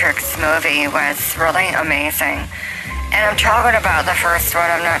Matrix movie was really amazing. And I'm talking about the first one.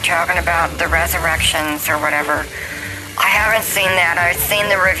 I'm not talking about the resurrections or whatever. I haven't seen that. I've seen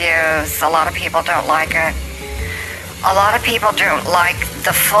the reviews. A lot of people don't like it. A lot of people don't like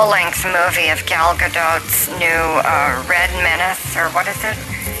the full-length movie of Gal Gadot's new Red Menace, or what is it?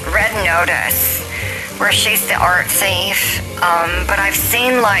 Red Notice, where she's the art thief. But I've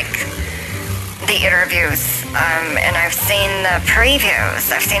seen, the interviews, and I've seen the previews.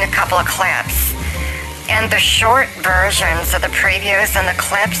 I've seen a couple of clips. And the short versions of the previews and the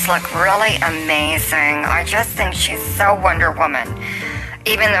clips look really amazing. I just think she's so Wonder Woman.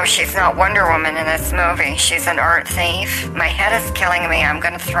 Even though she's not Wonder Woman in this movie, she's an art thief. My head is killing me. I'm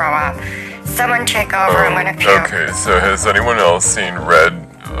going to throw up. Someone take over. I'm going to puke. Okay, so has anyone else seen Red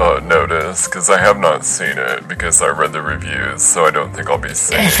notice, because I have not seen it, because I read the reviews, so I don't think I'll be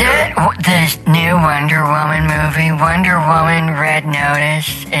seeing Is that the new Wonder Woman movie? Wonder Woman Red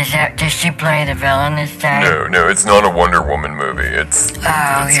Notice? Does she play the villain this time? No, it's not a Wonder Woman movie. It's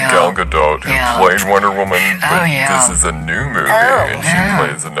Gal Gadot who played Wonder Woman, but this is a new movie, and she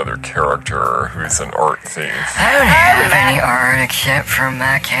plays another character who's an art thief. I don't have any art except for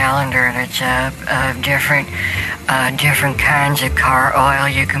my calendar that's up of different kinds of car oil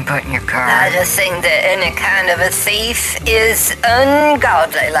you can put in your car. I just think that any kind of a thief is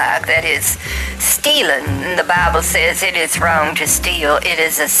ungodly, like that is stealing. The Bible says it is wrong to steal, it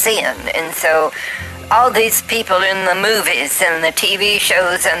is a sin. And so all these people in the movies and the TV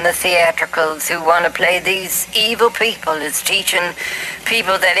shows and the theatricals who want to play these evil people is teaching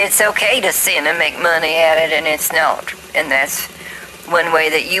people that it's okay to sin and make money at it, and it's not. And that's one way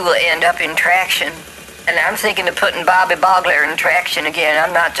that you will end up in Traction. And I'm thinking of putting Bobby Bogler in Traction again.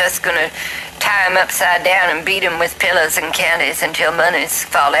 I'm not just going to tie him upside down and beat him with pillows and candies until monies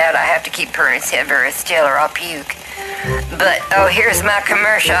fall out. I have to keep Purdy's head very still or I'll puke. But, here's my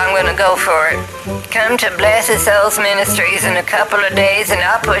commercial. I'm going to go for it. Come to Blessed Souls Ministries in a couple of days, and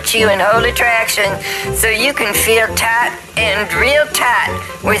I'll put you in Holy Traction so you can feel tight and real tight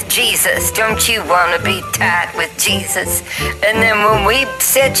with Jesus. Don't you want to be tight with Jesus? And then when we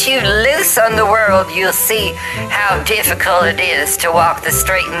set you loose on the world, you'll see how difficult it is to walk the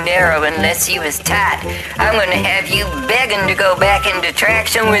straight and narrow unless you is tight. I'm going to have you begging to go back into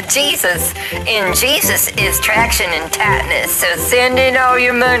traction with Jesus. In Jesus is traction and tightness. So send in all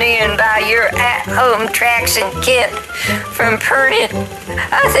your money and buy your at-home traction kit from Purdy.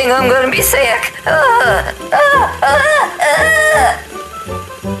 I think I'm going to be sick.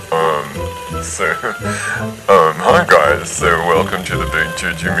 Hi guys, so welcome to the Big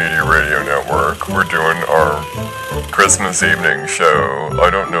Juju Media Radio Network. We're doing our Christmas evening show. I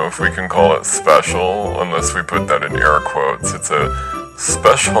don't know if we can call it special unless we put that in air quotes. It's a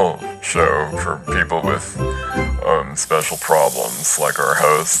special show for people with special problems, like our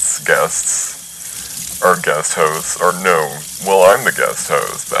hosts, guests, our guest hosts, or no, well, I'm the guest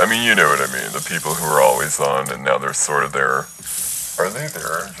host. I mean, you know what I mean, the people who are always on and now they're sort of there. Are they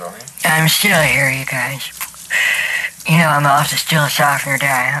there, Johnny? I'm still here, you guys. You know, I'm off the still softener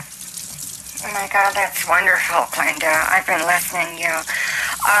diet. Oh my God, that's wonderful, Glenda. I've been listening to you.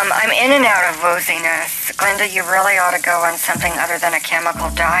 I'm in and out of wooziness. Glenda, you really ought to go on something other than a chemical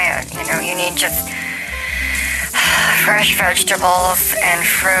diet. You know, you need just fresh vegetables and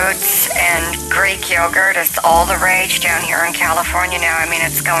fruits and Greek yogurt. It's all the rage down here in California now. I mean,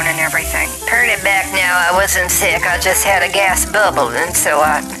 it's going in everything. Turn it back now. I wasn't sick. I just had a gas bubble, and so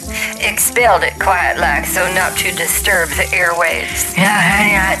I expelled it quiet-like so not to disturb the airwaves. Yeah,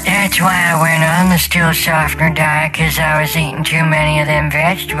 honey, that's why I went on the still softener diet, because I was eating too many of them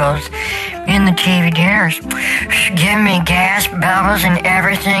vegetables in the TV dinners. Giving me gas bubbles and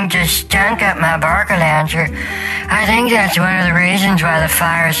everything, just stunk up my Barcalounger. I think that's one of the reasons why the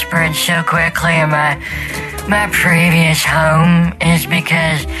fire spread so quickly in my previous home, is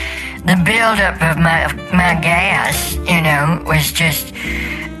because the buildup of my gas, you know, was just,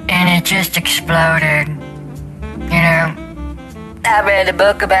 and it just exploded, you know. I read a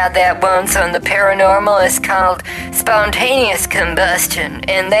book about that once on the paranormal. It's called Spontaneous Combustion,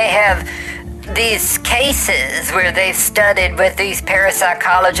 and they have these cases where they've studied with these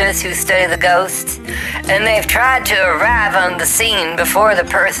parapsychologists who study the ghosts, and they've tried to arrive on the scene before the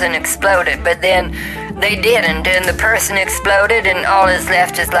person exploded, but then they didn't, and the person exploded, and all is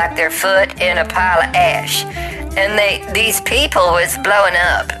left is like their foot in a pile of ash. And these people was blowing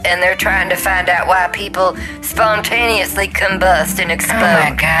up, and they're trying to find out why people spontaneously combust and explode. Oh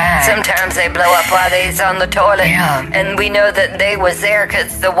my God. Sometimes they blow up while they's on the toilet, Yeah. and we know that they was there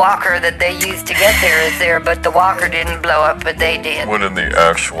because the walker that they used to get there is there, but the walker didn't blow up, but they did. What in the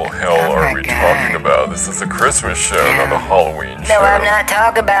actual hell Oh are my we God. talking about? This is a Christmas show, not a Halloween show. No, I'm not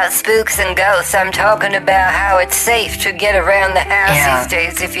talking about spooks and ghosts. I'm talking about how it's safe to get around the house Yeah. these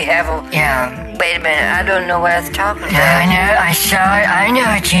days if you have a... Yeah. Wait a minute, I don't know what I was talking about. I know, I saw it. I know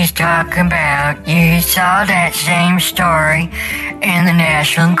what she's talking about. You saw that same story in the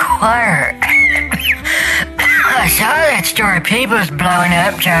National Enquirer. I saw that story. People is blowing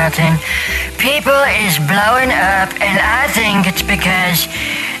up, Jonathan. People is blowing up, and I think it's because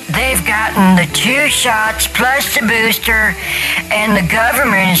they've gotten the 2 shots plus the booster, and the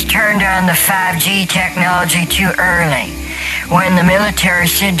government has turned on the 5G technology too early. When the military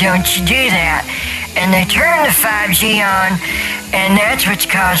said, don't you do that. And they turned the 5G on, and that's what's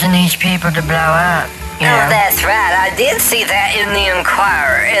causing these people to blow up. You Oh, know? that's right. I did see that in the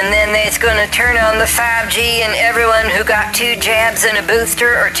Enquirer. And then they's going to turn on the 5G, and everyone who got 2 jabs and a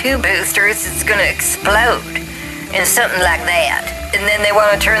booster or 2 boosters is going to explode. And something like that. And then they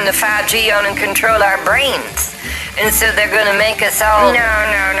want to turn the 5G on and control our brains. And so they're going to make us all... No.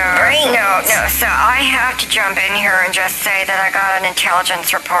 Brains. No. So I have to jump in here and just say that I got an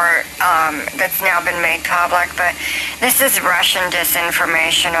intelligence report that's now been made public, but this is Russian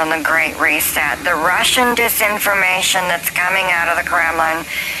disinformation on the Great Reset. The Russian disinformation that's coming out of the Kremlin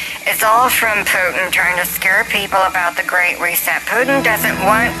is all from Putin trying to scare people about the Great Reset. Putin doesn't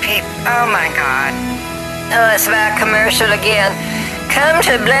want people... Oh, my God. Oh, it's my commercial again. Come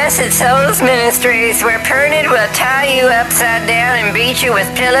to Blessed Souls Ministries, where Pernod will tie you upside down and beat you with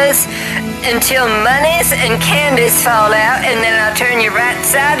pillows until monies and candies fall out, and then I'll turn you right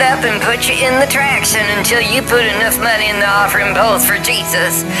side up and put you in the traction until you put enough money in the offering bowls for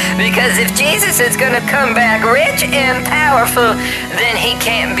Jesus. Because if Jesus is going to come back rich and powerful, then he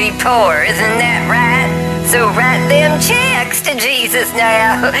can't be poor. Isn't that right? So write them checks to Jesus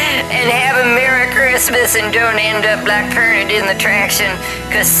now and have a Merry Christmas, and don't end up like Pernod in the traction,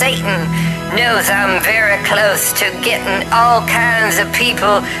 because Satan knows I'm very close to getting all kinds of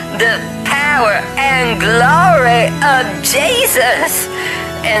people the power and glory of Jesus.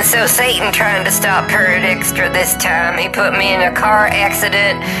 And so Satan trying to stop Pernod Extra this time. He put me in a car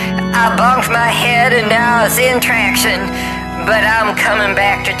accident. I bonked my head and now I was in traction. But I'm coming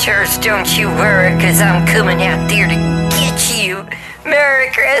back to church, don't you worry, 'cause I'm coming out there to get you. Merry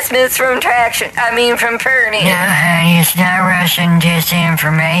Christmas from Traction. From Pernod. No, honey, it's not Russian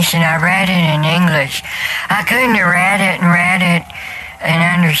disinformation. I read it in English. I couldn't have read it and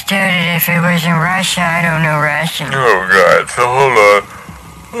understood it if it was in Russia. I don't know Russian. Oh, God. So, hold on.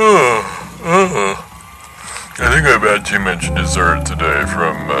 I think I've had too much dessert today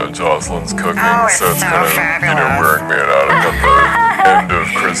from Jocelyn's cooking, Oh, it's so it's so kind of, fabulous. wearing me out. I got the end of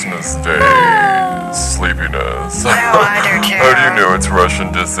Christmas Day sleepiness. I do too. How do you know it's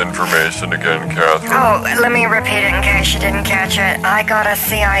Russian disinformation again, Catherine? Oh, let me repeat it in case you didn't catch it. I got a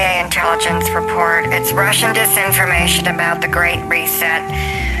CIA intelligence report. It's Russian disinformation about the Great Reset.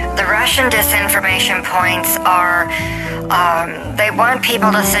 The Russian disinformation points are, they want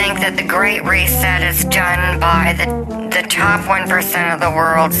people to think that the Great Reset is done by the top 1% of the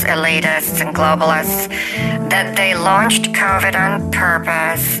world's elitists and globalists, that they launched COVID on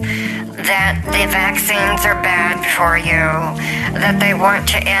purpose, that the vaccines are bad for you, that they want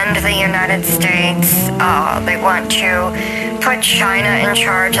to end the United States, they want to put China in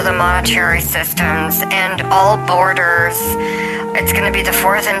charge of the monetary systems and all borders. It's going to be the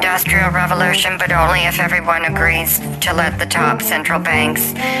 4th Industrial Revolution, but only if everyone agrees to let the top central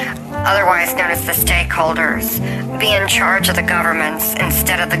banks, otherwise known as the stakeholders, be in charge of the governments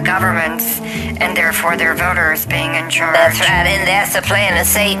instead of the governments, and therefore their voters being in charge. That's right, and that's the plan of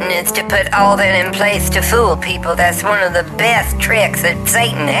Satan, is to put all that in place to fool people. That's one of the best tricks that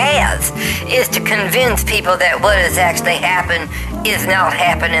Satan has, is to convince people that what has actually happened is not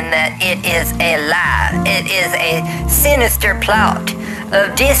happening, that it is a lie. It is a sinister plot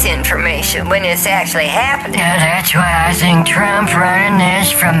of disinformation when it's actually happening. Yeah, that's why I think Trump running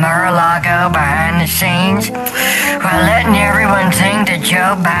this from Mar-a-Lago behind the scenes, while letting everyone think that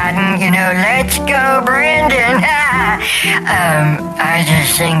Joe Biden, let's go, Brandon. I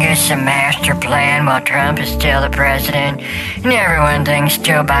just think it's a master plan while Trump is still the president, and everyone thinks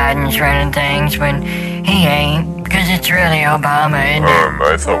Joe Biden's running things when he ain't, because it's really Obama, isn't it?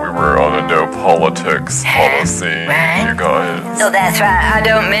 I thought we were on a no politics policy, What? you guys. So that's right, I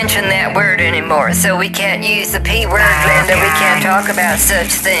don't mention that word anymore, so we can't use the P word, Glenda. We can't talk about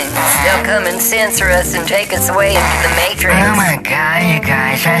such things. They'll come and censor us and take us away into the Matrix. Oh my God, you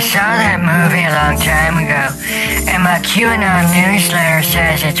guys, I saw that movie a long time ago, and my QAnon newsletter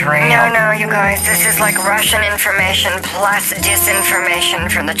says it's real. No, you guys, this is like Russian information plus disinformation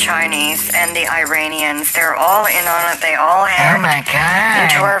from the Chinese and the Iranians. They're all in on it. They all Oh have my God.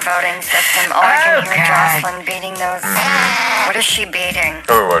 into our voting system. Oh, I can hear God. Jocelyn beating those. What is she beating?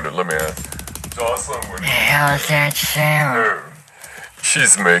 Oh, let me ask. Jocelyn, what The hell is that sound? Oh,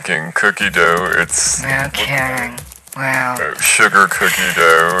 she's making cookie dough. It's No kidding. Wow. sugar cookie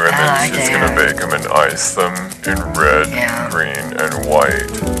dough, and I then like she's that. gonna bake them and ice them in red, Yeah. green, and white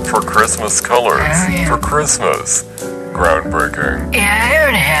for Christmas colors. Oh, yeah. For Christmas. Groundbreaking. Yeah, I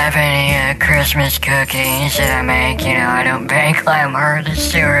don't have any Christmas cookies that I make. I don't bake like Martha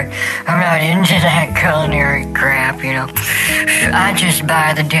Stewart. I'm not into that culinary crap, I just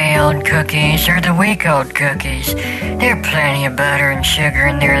buy the day-old cookies or the week-old cookies. There are plenty of butter and sugar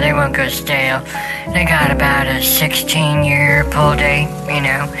in there. They won't go stale. They got about a 16-year pull date,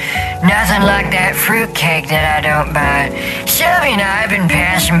 Nothing like that fruitcake that I don't buy. Sylvia and I have been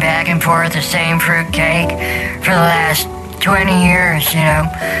passing back and forth the same fruitcake for the last 20 years, you know.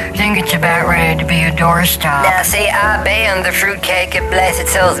 I think it's about ready to be a doorstop. Now, see, I banned the fruitcake at Blessed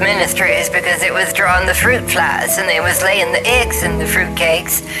Souls Ministries because it was drawing the fruit flies and they was laying the eggs in the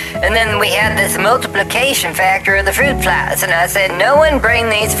fruitcakes. And then we had this multiplication factor of the fruit flies. And I said, no one bring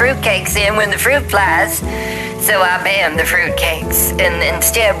these fruitcakes in when the fruit flies. So I banned the fruitcakes. And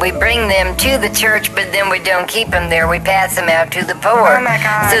instead, we bring them to the church, but then we don't keep them there. We pass them out to the poor. Oh, my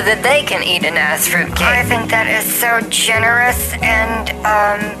God. So that they can eat a nice fruitcake. I think that is so generous and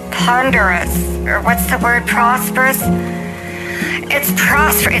ponderous. Or what's the word? Prosperous?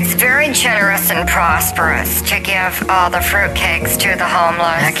 It's very generous and prosperous to give all the fruitcakes to the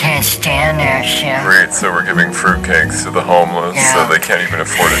homeless. I can't stand that shit. Great, so we're giving fruitcakes to the homeless, so Yeah. they can't even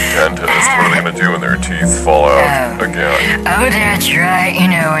afford a dentist. What are they gonna do when their teeth fall out again? Oh, that's right. You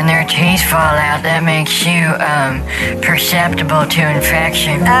know, when their teeth fall out, that makes you perceptible to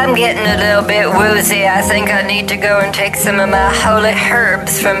infection. I'm getting a little bit woozy. I think I need to go and take some of my holy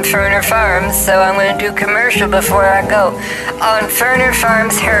herbs from Ferner Farms, so I'm going to do commercial before I go on Ferner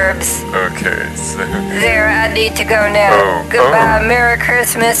Farms herbs. Okay, so There, I need to go now. Oh, Goodbye, Merry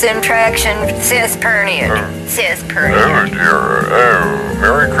Christmas and traction, Cispurnian. oh Cispurnian. dear, oh,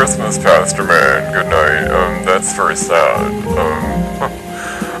 Merry Christmas, Pastor Man. Good night. That's very sad.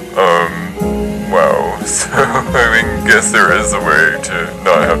 Wow. So I guess there is a way to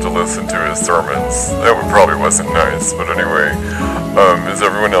not have to listen to his sermons. That one probably wasn't nice, but anyway. Is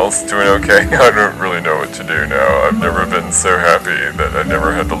everyone else doing okay? I don't really know what to do now. I've never been so happy that I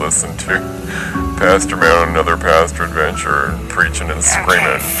never had to listen to Pastor Man on another pastor adventure, preaching and screaming.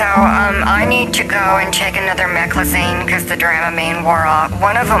 Okay, so I need to go and take another meclizine because the Dramamine wore off.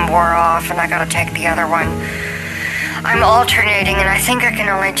 One of them wore off, and I gotta take the other one. I'm alternating, and I think I can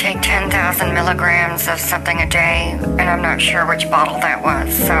only take 10,000 milligrams of something a day, and I'm not sure which bottle that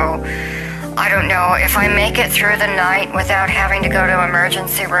was, so I don't know. If I make it through the night without having to go to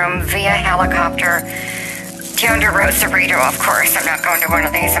emergency room via helicopter down to Rosarito, of course. I'm not going to one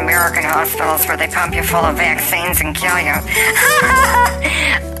of these American hospitals where they pump you full of vaccines and kill you.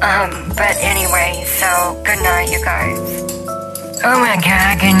 But anyway, so good night, you guys. Oh my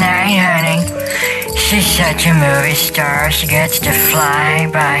God, good night, honey. She's such a movie star. She gets to fly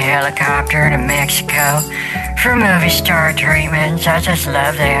by helicopter to Mexico for movie star treatments. I just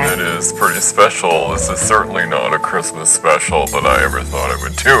love that. It is pretty special. This is certainly not a Christmas special that I ever thought I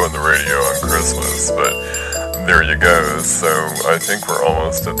would do on the radio on Christmas, but there you go. So I think we're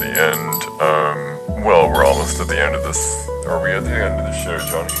almost at the end. We're almost at the end of this. Are we at the end of the show,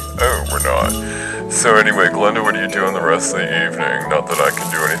 Johnny? Oh, we're not. So anyway, Glenda, what are you doing the rest of the evening? Not that I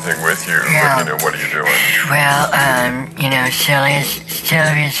can do anything with you, Yeah. but what are you doing? Well,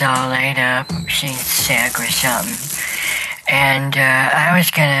 Sylvia's all laid up. She's sick or something. And I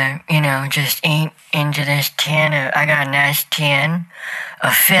was gonna, just eat into this tin. I got a nice tin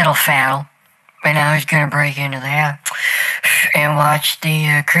of fiddle faddle. And I was gonna break into that and watch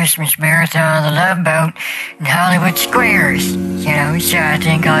the Christmas marathon of the Love Boat in Hollywood Squares. So I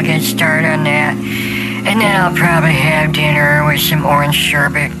think I'll get started on that. And then I'll probably have dinner with some orange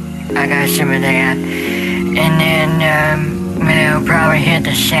sherbet. I got some of that. And then, probably hit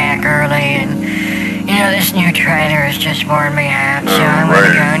the sack early. And, this new trailer has just worn me out. So I'm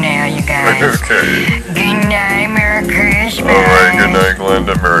gonna go now, you guys. Okay. Good night, Merry Christmas. Alright, good night,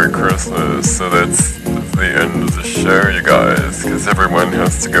 Glenda. Merry Christmas. So that's the end of the show, you guys, because everyone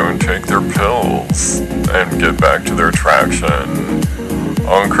has to go and take their pills and get back to their traction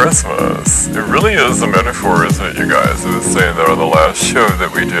on Christmas. It really is a metaphor, isn't it, you guys? I was saying that on the last show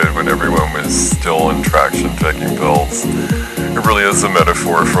that we did when everyone was still in traction taking pills. It really is a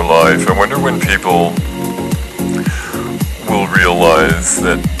metaphor for life. I wonder when people will realize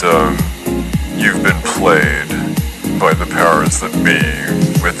that you've been played by the powers that be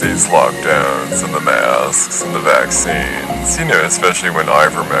with these lockdowns and the masks and the vaccines, especially when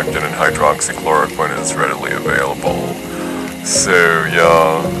ivermectin and hydroxychloroquine is readily available. So,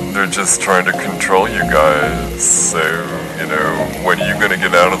 yeah, they're just trying to control you guys. So, when are you going to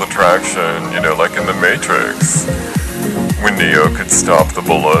get out of the traction? Like in the Matrix, when Neo could stop the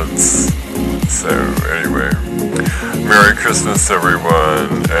bullets. So, anyway, Merry Christmas,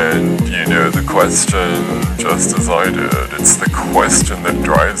 everyone. And the question, just as I did, it's the question that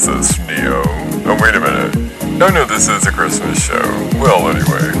drives us, Neo. Oh, wait a minute. No, this is a Christmas show. Well,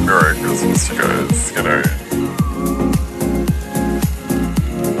 anyway, Merry Christmas, you guys. Good night.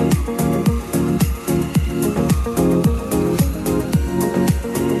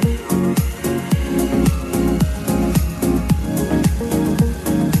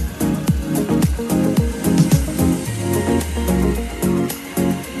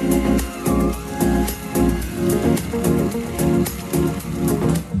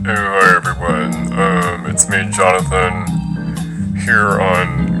 Jonathan here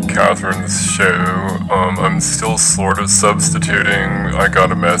on Catherine's show. I'm still sort of substituting. I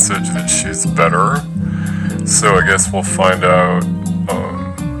got a message that she's better, so I guess we'll find out.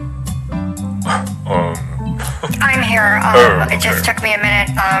 I'm here. Okay. It just took me a minute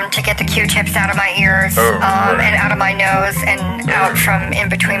to get the Q-tips out of my ears right. and out of my nose and out from in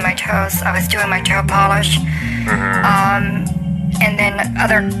between my toes. I was doing my toe polish. And then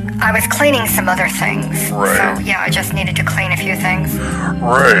I was cleaning some other things. Right. So, yeah, I just needed to clean a few things.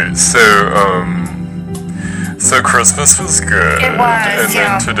 Right, so Christmas was good. It was, and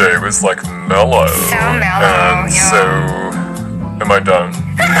yeah. then today was like mellow. So mellow, and yeah. so, am I done? Oh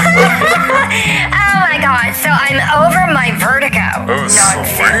my god, so I'm over my vertigo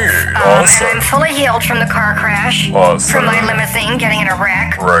nonsense. Sweet. Awesome. And I'm fully healed from the car crash. Awesome. From my limousine getting in a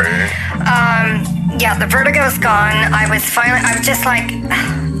wreck. Right. Yeah, the vertigo's gone. I was just like,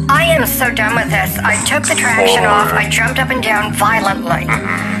 I am so done with this. I took the traction off. I jumped up and down violently.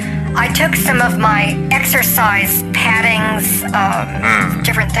 I took some of my exercise paddings,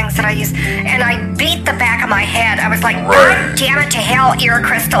 different things that I use, and I beat the back of my head. I was like, God damn it to hell, ear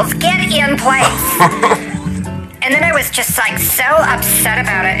crystals, get in place. And then I was just like so upset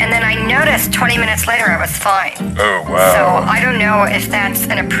about it, and then I noticed 20 minutes later I was fine. Oh, So wow. I don't know if that's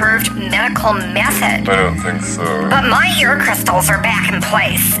an approved medical method. I don't think so. But my ear crystals are back in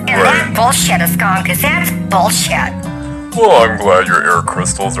place, and that bullshit is gone, because that's bullshit. Well, I'm glad your air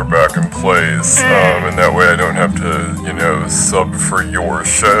crystals are back in place, and that way I don't have to, sub for your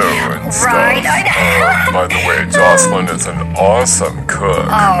show and stuff. Right, I know. By the way, Jocelyn is an awesome cook.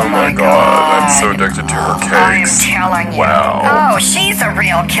 Oh my God. I'm so addicted to her I'm cakes. telling you. Wow. Oh, she's a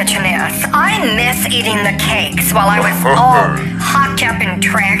real kitcheness. I miss eating the cakes while I was all hocked up in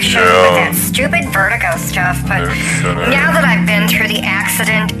traction with that stupid vertigo stuff. But No kidding. now that I've been through the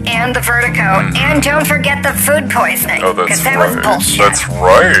accident and the vertigo, and don't forget the food poisoning, Oh, that's because that right. was bullshit. That's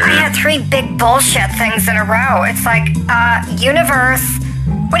right. I had 3 big bullshit things in a row. It's like, universe,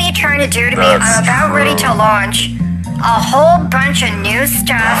 what are you trying to do to me? That's I'm about ready to launch a whole bunch of new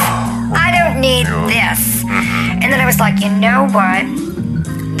stuff. I don't need this. And then I was like, you know what?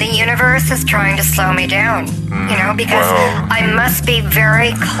 The universe is trying to slow me down, because Wow. I must be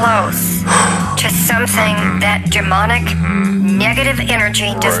very close to something that demonic negative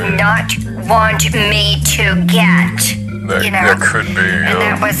energy does not want me to get. That could be. And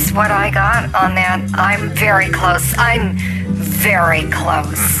that was what I got on that. I'm very close. I'm very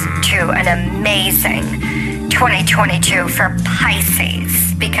close to an amazing 2022 for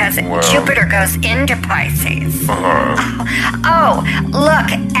Pisces, because Jupiter goes into Pisces. Oh, look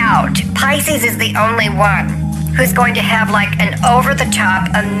out. Pisces is the only one who's going to have like an over-the-top,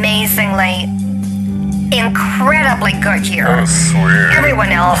 amazingly, incredibly good year. Oh, sweet. Everyone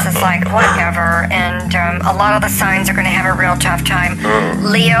else is like, whatever, and a lot of the signs are going to have a real tough time.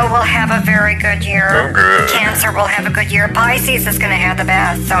 Leo will have a very good year. Oh, good. Cancer will have a good year. Pisces is going to have the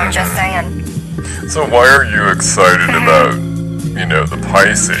best, so I'm just saying. So why are you excited about, the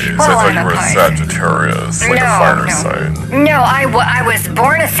Pisces? Well, I thought I'm you a were a Pisces. Sagittarius, like a fire sign. No, I was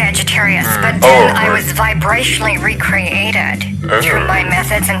born a Sagittarius, but then I was vibrationally recreated through my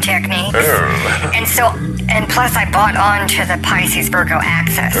methods and techniques. And plus I bought on to the Pisces-Virgo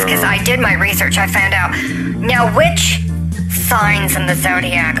axis, because I did my research. I found out, now which signs in the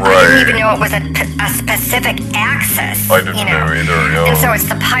zodiac, I didn't even know it was a specific axis. I didn't know either, And so it's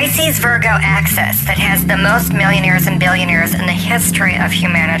the Pisces-Virgo axis that has the most millionaires and billionaires in the history of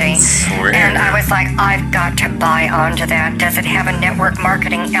humanity. Sweet. And I was like, I've got to buy onto that. Does it have a network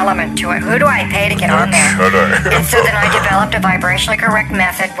marketing element to it? Who do I pay to get on there? And so then I developed a vibrationally correct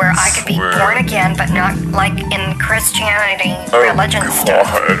method where I could be born again, but not like in Christianity, religion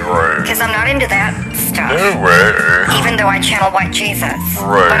stuff. Because I'm not into that stuff. No way. Even though I channel white Jesus.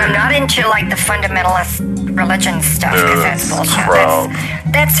 But I'm not into like the fundamentalist religion stuff, because that's bullshit.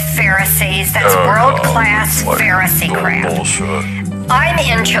 That's Pharisees. That's world-class Pharisee crap. I'm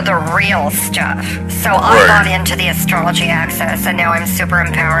into the real stuff. So I bought into the astrology axis, and now I'm super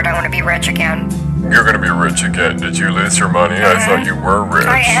empowered. I want to be rich again. You're gonna be rich again. Did you lose your money? I thought you were rich.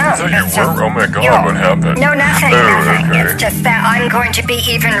 I am. I thought you were. Oh my God, what happened? No, nothing. Nothing. Okay. It's just that I'm going to be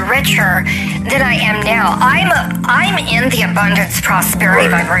even richer than I am now. I'm in the abundance prosperity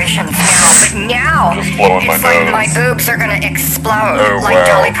vibrations now. But now Just blowing my it's like nose. my boobs are going to explode, like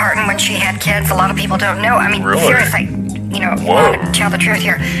Dolly Parton when she had kids. A lot of people don't know. I mean, seriously. want to tell the truth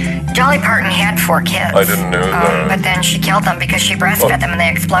here. Dolly Parton had 4 kids. I didn't know that. But then she killed them because she breastfed them and they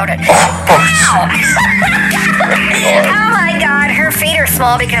exploded. Oh my God, her feet are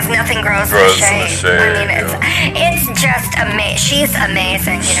small because nothing grows in the shade. I mean, it's just amazing. She's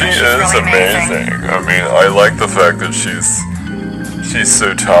amazing. She is really amazing. I mean, I like the fact that she's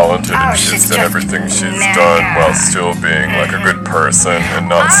so talented and she's done everything she's done while still being like a good person and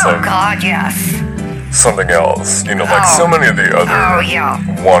not something else. Like so many of the other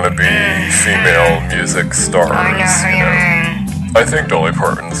wannabe female music stars. I know who you mean. I think Dolly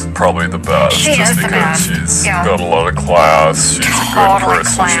Parton's probably the best. Just because she's got a lot of class. She's a good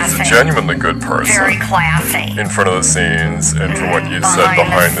person. She's a genuinely good person. Very classy. In front of the scenes and for what you said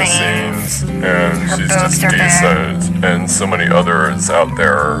behind the scenes. And she's just decent. And so many others out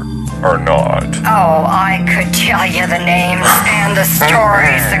there are not. Oh, I could tell you the names and the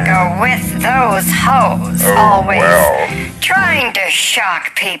stories that go with those hoes. Always trying to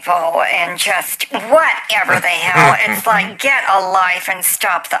shock people and just whatever the hell. It's like, get a life and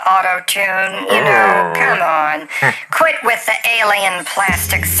stop the auto-tune. Come on. Quit with the alien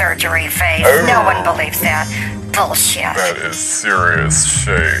plastic surgery face. No one believes that. Bullshit. That is serious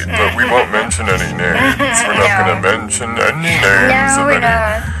shade. But we won't mention any names. We're not going to mention any names of any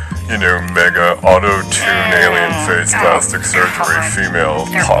mega auto-tune alien face plastic surgery female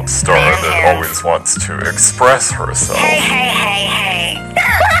pop star that always wants to express herself. Hey.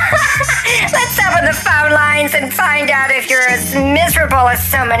 Let's open the phone lines and find out if you're as miserable as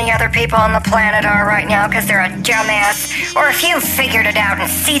so many other people on the planet are right now because they're a dumbass, or if you figured it out and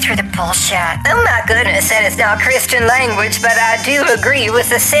see through the bullshit. Oh my goodness, that is not Christian language, but I do agree with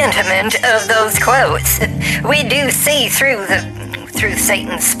the sentiment of those quotes. We do see through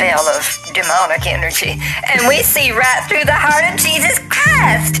Satan's spell of demonic energy, and we see right through the heart of Jesus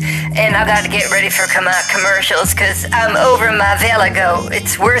Christ. And I got to get ready for my commercials because I'm over my Veligo.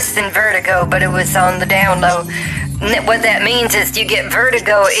 It's worse than vertigo, but it was on the down low. What that means is you get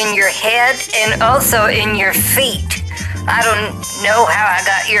vertigo in your head and also in your feet. I don't know how I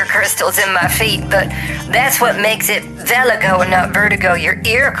got ear crystals in my feet, but that's what makes it Veligo and not vertigo. Your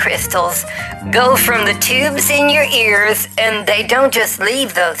ear crystals go from the tubes in your ears, and they don't just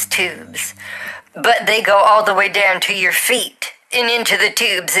leave those tubes, but they go all the way down to your feet and into the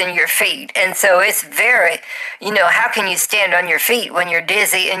tubes in your feet. And so it's very, how can you stand on your feet when you're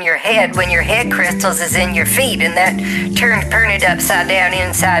dizzy in your head, when your head crystals is in your feet? And that turned it upside down,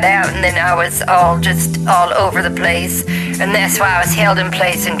 inside out, and then I was all over the place. And that's why I was held in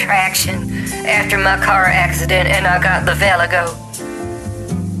place in traction after my car accident, and I got the Veligo.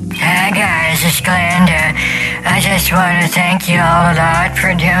 Hi guys, it's Glenda. I just want to thank you all a lot for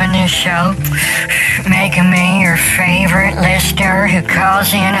doing this show, making me your favorite listener who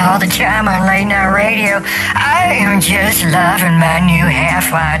calls in all the time on late night radio. I am just loving my new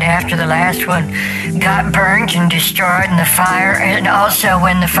half-wide after the last one got burnt and destroyed in the fire, and also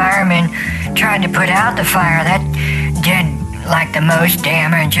when the firemen tried to put out the fire, that did like the most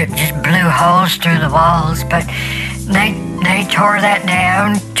damage. It just blew holes through the walls, but they tore that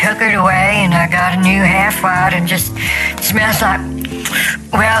down, took it away, and I got a new half-wide, and just smells like,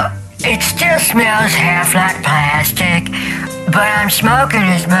 well, it still smells half like plastic, but I'm smoking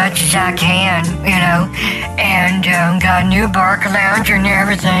as much as I can, and got a new Barker Lounger and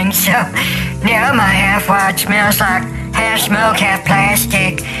everything, so now my half-wide smells like half smoke, half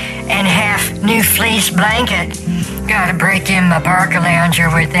plastic, and half new fleece blanket. Gotta break in my Barker Lounger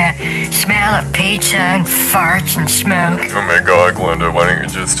with that smell of pizza and farts and smoke. Oh my God, Glenda, why don't you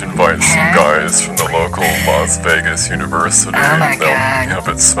just invite some guys from the local Las Vegas University? Oh my God. They'll have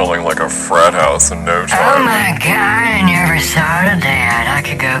it smelling like a frat house in no time. Oh my God, I never thought of that. I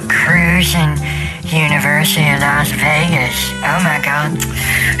could go cruising University of Las Vegas. Oh my God.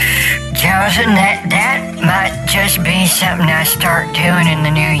 Jonathan, that might just be something I start doing in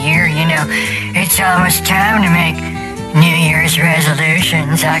the new year. It's almost time to make New Year's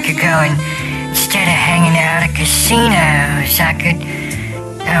resolutions. I could go and, instead of hanging out at casinos,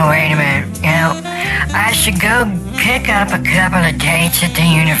 oh wait a minute, I should go pick up a couple of dates at the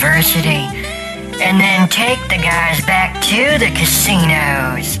university and then take the guys back to the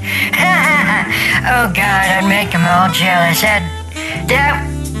casinos. Oh God, I'd make them all jealous. That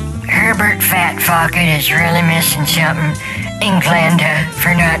Herbert Fat Focket is really missing something in Glenda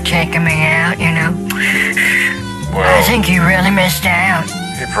for not taking me out, Well, I think he really missed out.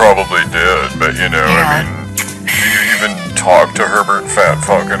 He probably did, but I mean, do you even talk to Herbert Fat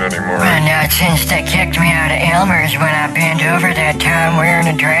Focket anymore? Well, not since they kicked me out of Elmer's when I bent over that time wearing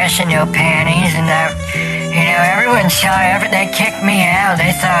a dress and no panties, and everyone saw they kicked me out.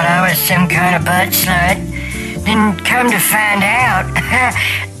 They thought I was some kind of butt slut. then come to find out,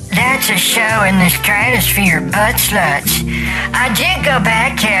 that's a show in the Stratosphere, Butt Sluts. I did go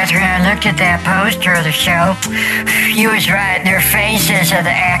back, Catherine. I looked at that poster of the show. You was right. Their faces of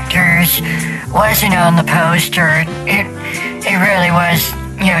the actors wasn't on the poster. It really was,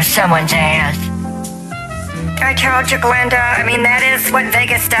 someone's ass. I told you, Glenda. I mean, that is what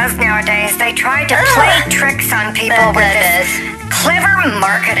Vegas does nowadays. They try to play tricks on people with this clever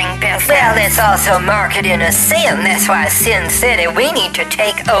marketing business. Well, it's also marketing a sin. That's why Sin City, we need to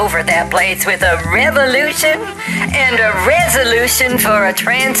take over that place with a revolution and a resolution for a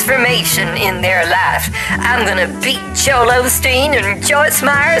transformation in their life. I'm gonna beat Joel Osteen and Joyce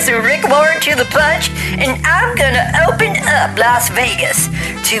Myers and Rick Warren to the punch, and I'm gonna open up Las Vegas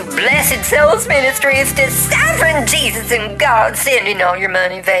to Blessed Souls Ministries, deciphering Jesus and God, sending all your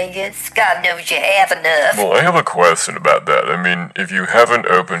money, Vegas. God knows you have enough. Well, I have a question about that. I mean, if you haven't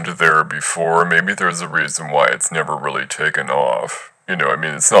opened there before, maybe there's a reason why it's never really taken off.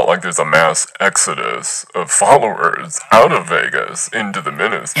 It's not like there's a mass exodus of followers out of Vegas into the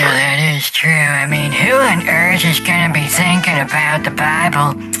ministry. Yeah, that is true. I mean, who on earth is going to be thinking about the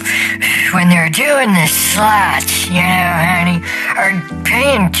Bible when they're doing the slots, honey, or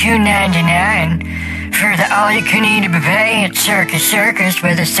paying $2.99 for the all-you-can-eat buffet at Circus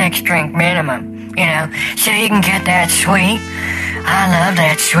with a 6-drink minimum, so you can get that suite. I love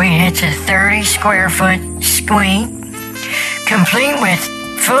that suite. It's a 30-square-foot suite, complete with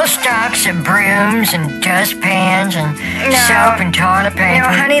full stocks of brooms and dustpans and soap and toilet paper.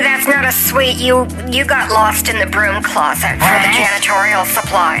 No, honey, that's not a suite. You got lost in the broom closet for the janitorial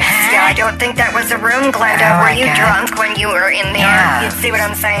supplies. Yeah, I don't think that was a room, Glenda. Were you drunk when you were in there? Yeah. You see what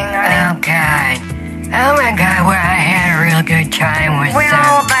I'm saying, honey? Oh my God, well, I had a real good time with Roger.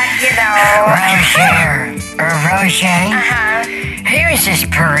 He was this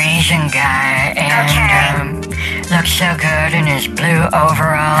Parisian guy, and looked so good in his blue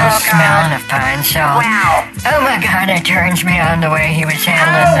overalls, smelling of pine salt. Wow. Oh my God, it turns me on the way he was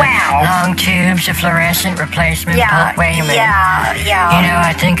handling the long tubes of fluorescent replacement pulp. Wait a minute. Yeah.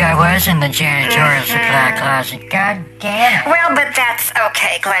 I think I was in the janitorial supply closet. God damn it. Well, but that's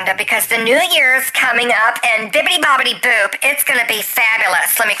okay, Glenda, because the New Year's coming up, and bibbidi-bobbidi-boop, it's gonna be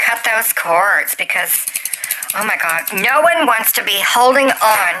fabulous. Let me cut those cords, because... oh my God, no one wants to be holding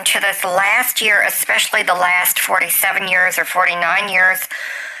on to this last year, especially the last 47 years or 49 years.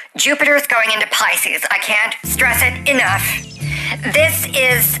 Jupiter's going into Pisces. I can't stress it enough. This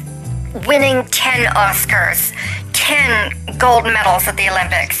is winning 10 Oscars, 10 gold medals at the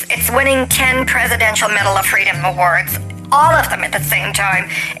Olympics. It's winning 10 Presidential Medal of Freedom awards. All of them at the same time.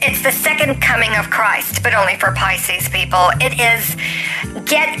 It's the second coming of Christ, but only for Pisces people. It is,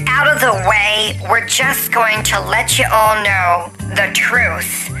 get out of the way. We're just going to let you all know the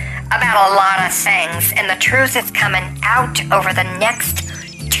truth about a lot of things. And the truth is coming out over the next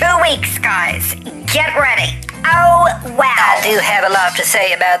 2 weeks, guys. Get ready. Oh, wow. I do have a lot to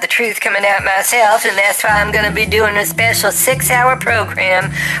say about the truth coming out myself, and that's why I'm going to be doing a special 6-hour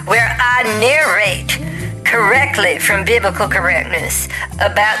program where I narrate correctly from biblical correctness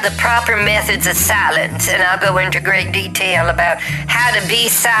about the proper methods of silence, and I'll go into great detail about how to be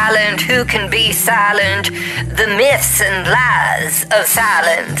silent, who can be silent, the myths and lies of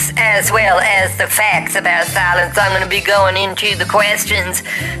silence, as well as the facts about silence. I'm going to be going into the questions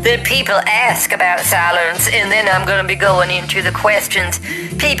that people ask about silence, and then I'm going to be going into the questions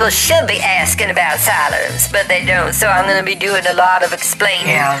people should be asking about silence, but they don't. So I'm going to be doing a lot of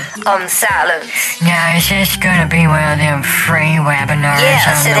explaining on silence. Now, is this going to be one of them free webinars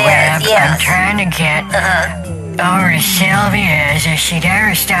on the web? I'm trying to get over to Sylvia as if she'd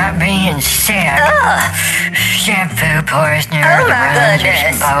ever stop being sick. She had food poisoning or the runs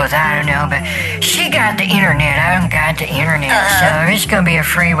or both, I don't know, but she got the internet. I don't got the internet, so it's going to be a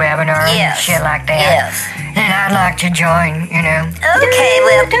free webinar and shit like that. Then I'd like to join, Okay,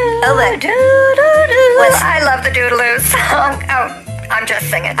 well, I love the Doodaloo song. I'm just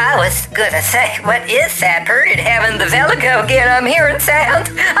singing. I was gonna say, what is that? Purdy having the Velico again. I'm hearing sounds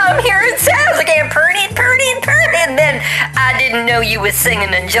again. Purdy. And then I didn't know you was singing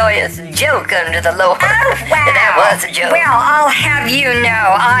a joyous joke under the Lord. Oh, wow. That was a joke. Well, I'll have you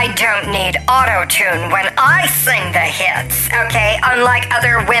know I don't need auto-tune when I sing the hits, okay? Unlike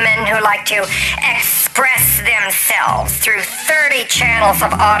other women who like to express themselves through 30 channels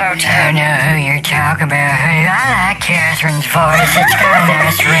of auto-tune. I know who you're talking about. Hey, I like Catherine's voice. It's got a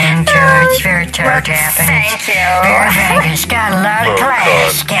nice ring to it. It's very toe-tapping. Thank you. Very Vegas. Got a lot of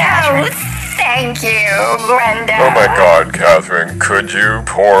class, Catherine. Thank Thank you, Glenda. Oh my God, Catherine, could you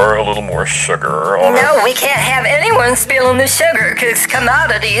pour a little more sugar on it? No, we can't have anyone spilling the sugar because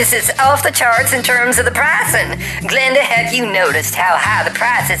commodities is off the charts in terms of the pricing. Glenda, have you noticed how high the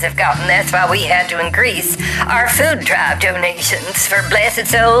prices have gotten? That's why we had to increase our food drive donations for Blessed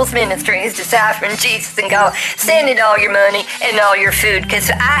Souls Ministries, Deciphering Jesus and God. Send it all your money and all your food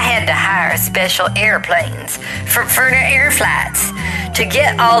because I had to hire special airplanes for the air flights to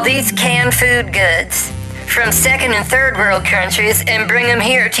get all these canned food goods from second and third world countries and bring them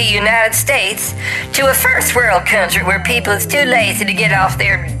here to United States to a first world country where people is too lazy to get off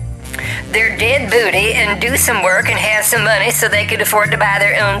their dead booty and do some work and have some money so they could afford to buy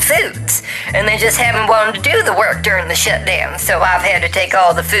their own foods. And they just haven't wanted to do the work during the shutdown. So I've had to take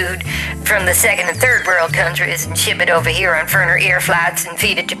all the food from the second and third world countries and ship it over here on Ferner air flights and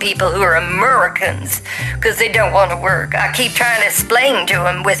feed it to people who are Americans because they don't want to work. I keep trying to explain to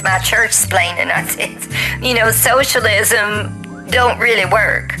them with my church splaining. I said, socialism don't really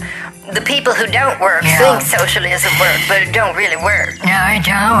work. The people who don't work think socialism works, but it don't really work. No, it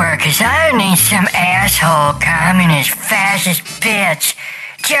don't work, because I don't need some asshole communist fascist bitch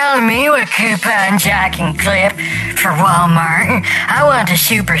telling me what coupons I can clip for Walmart. I want the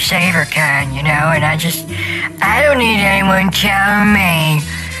super saver kind, and I don't need anyone telling me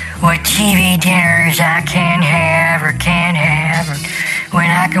what TV dinners I can have or can't have, or when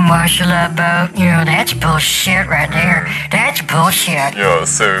I can wash a love boat. That's bullshit right there. That's bullshit. Yeah,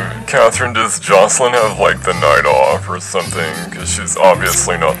 so, Catherine, does Jocelyn have, the night off or something? Because she's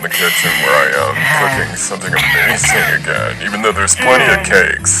obviously not in the kitchen where I am cooking something amazing again, even though there's plenty of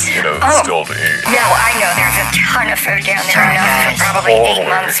cakes, still to eat. No, I know. There's a ton of food down there. Enough for probably 8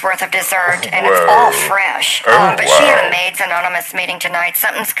 months worth of dessert, and it's all fresh. But she had a Maids Anonymous meeting tonight.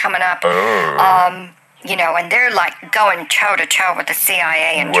 Something's coming up. And they're going toe to toe with the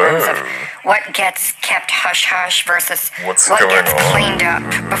CIA in terms of what gets kept hush hush versus what gets cleaned up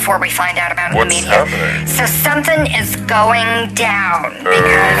before we find out about it in the media. Happening? So something is going down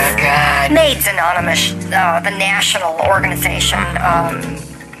because Maids Anonymous, the national organization,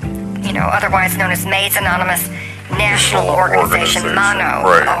 otherwise known as Maids Anonymous National Organization, MANO.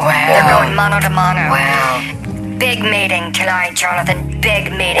 Right. They're going mano to mano. Wow. Big meeting tonight, Jonathan. Big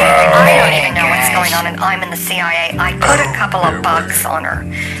meeting. Wow. I don't even know what's going on, and I'm in the CIA. I put a couple of bugs on her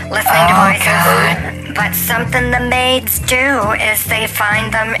listening devices. But something the maids do is they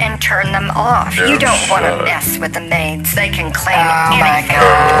find them and turn them off. You don't want to mess with the maids. They can claim anything.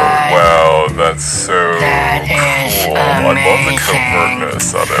 Oh, wow, that's so That is cool. I love the amazing.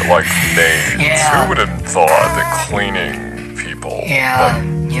 covertness of it, like maids. Yeah. Who would have thought that cleaning people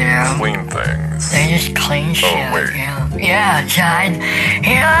clean things? They just clean shit. Oh, wait. Yeah, John.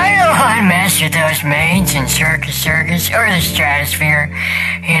 I don't want to mess with those maids in Circus or the Stratosphere,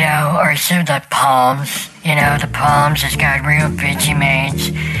 or some of the Palms. The Palms has got real bitchy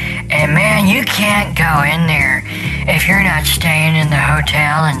maids. And man, you can't go in there if you're not staying in the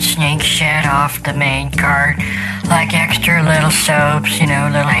hotel and sneak shit off the maid cart, like extra little soaps,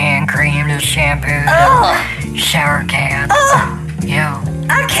 little hand cream, little shampoo, little shower caps.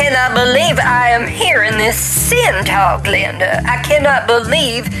 I cannot believe I am hearing this sin talk, Glenda. I cannot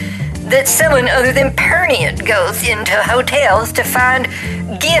believe that someone other than Pernian goes into hotels to find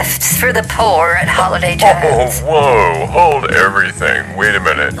gifts for the poor at holiday times. Whoa, hold everything. Wait a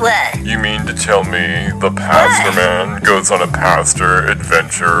minute. What? You mean to tell me the pastor man goes on a pastor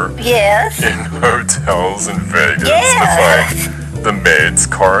adventure Yes. in hotels in Vegas Yes. to find the maid's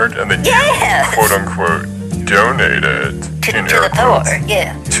card and then Yes. you quote-unquote donate it To in the air poor, quotes,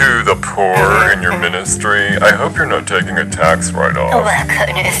 yeah. to the poor in your ministry? I hope you're not taking a tax write-off. Oh my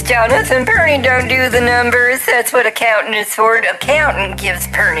goodness, Jonathan, Perny don't do the numbers. That's what accountant is for. Accountant gives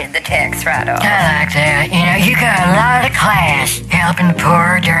Perny the tax write-off. I like that. You got a lot of class helping the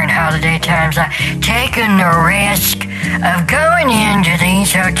poor during holiday times, like taking the risk of going into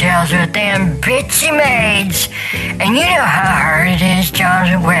these hotels with them bitchy maids. And you know how hard it is,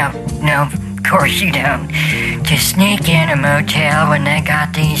 Jonathan? Well, no, of course you don't. To sneak in a motel when they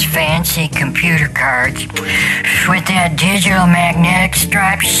got these fancy computer cards with that digital magnetic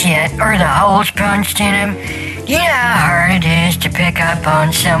stripe shit or the holes punched in them. You know how hard it is to pick up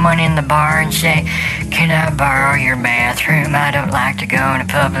on someone in the bar and say, "Can I borrow your bathroom? I don't like to go in a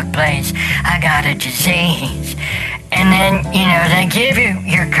public place. I got a disease." And then, they give you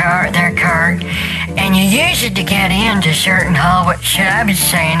their card, and you use it to get into certain hall. Should I be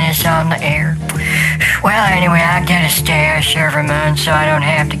saying this on the air? Well, anyway, I get a stash every month, so I don't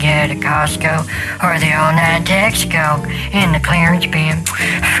have to get it at Costco or the all-night Texaco in the clearance bin.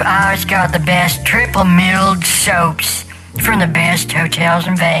 I always got the best triple milled soaps from the best hotels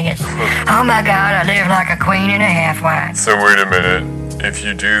in Vegas. Oh my God, I live like a queen and a half, wife. So wait a minute. If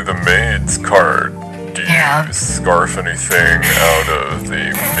you do the maid's card, do you scarf anything out of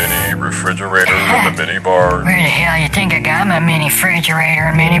the mini refrigerator and the mini bar? Where the hell you think I got my mini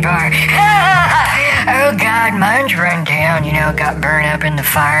refrigerator and mini bar? Oh God, mine's run down. Got burned up in the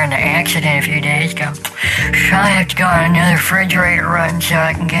fire in the accident a few days ago. So I have to go on another refrigerator run so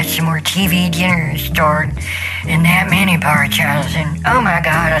I can get some more TV dinners stored in that mini bar, Jonathan. Oh my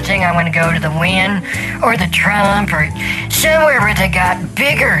God, I think I'm gonna go to the Wynn or the Trump or somewhere where they got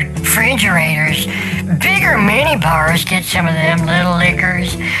bigger refrigerators, bigger mini bars. Get some of them little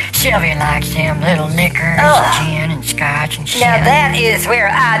liquors. Sylvia likes them little liquors, gin and scotch and shit. Now that is where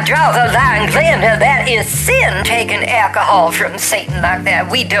I draw the line, Glenda. That is sin, taking alcohol from Satan like that.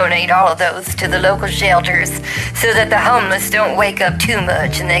 We donate all of those to the local shelters so that the homeless don't wake up too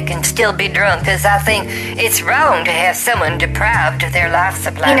much and they can still be drunk, because I think it's wrong to have someone deprived of their life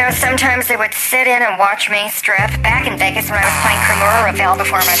supply. Sometimes they would sit in and watch me strip back in Vegas when I was playing Cremora Revel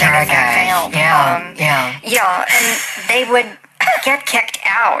before my Vegas act failed. Yeah, and they would get kicked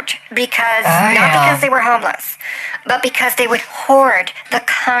out because, because they were homeless, but because they would hoard the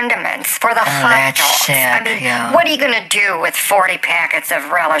condiments for the hot dogs. What are you going to do with 40 packets of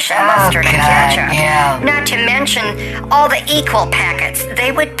relish and mustard and ketchup? Not to mention all the equal packets.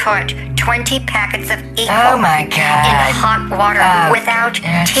 They would put 20 packets of equal in hot water without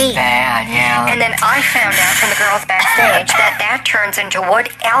tea. Bad, And then I found out from the girls backstage that turns into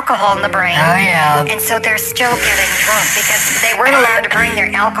wood alcohol in the brain. And so they're still getting drunk because they weren't allowed to bring their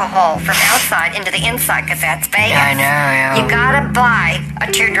alcohol from outside into the inside because that's Vegas. I know. You gotta buy a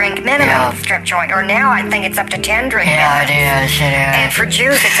 2-drink minimum strip joint, or now I think it's up to 10-drink minimum. It is. And for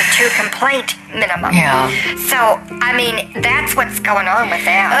Jews, it's a 2-complaint minimum. So, that's what's going on with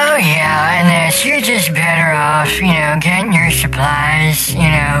that. Oh, yeah, and you're just better off, getting your supplies,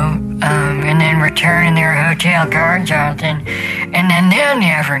 and then returning their hotel card, Jonathan. And then they'll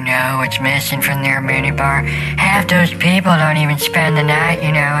never know what's missing from their minibar. Half those people don't even spend the night,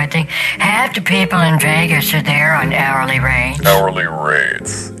 I think half the people in Vegas are there on hourly rates. Hourly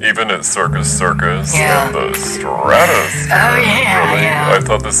rates? Even at Circus and the Stratus? Really? I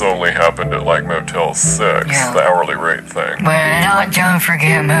thought this only happened at Motel 6, the hourly rate thing. Well, don't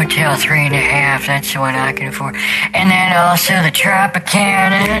forget Motel 3.5, that's the one I can afford. And then also the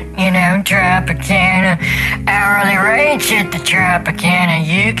Tropicana, Tropicana. Hourly rates at the Tropicana.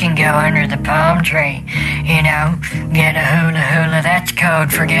 You can go under the palm tree, get a hula. That's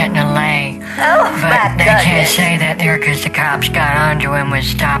code for getting a lay. But they can't say that there because the cops got onto him with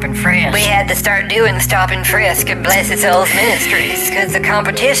stop and frisk. We had to start doing stop and frisk at Blessed Souls Ministries because the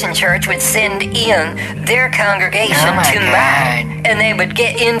competition church would send in their congregation to mine, and they would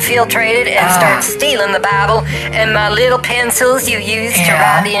get infiltrated and start stealing the Bible and my little pencils you use to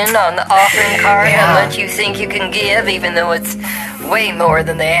write in on the offering card how much you think you can give, even though it's way more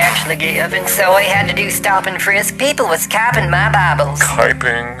than they actually give. And so we had to do stop and frisk. People was copying my Bibles.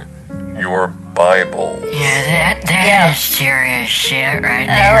 Typing your Bible. That is serious shit right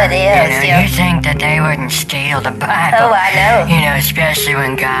there. Oh, it is. You think that they wouldn't steal the Bible. Oh, I know. Especially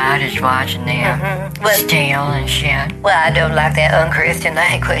when God is watching them steal and shit. Well, I don't like that unchristian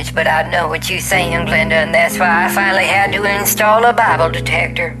language, but I know what you're saying, Glenda, and that's why I finally had to install a Bible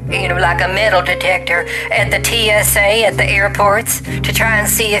detector, like a metal detector at the TSA at the airports to try and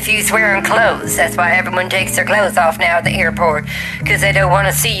see if you're wearing clothes. That's why everyone takes their clothes off now at the airport, because they don't want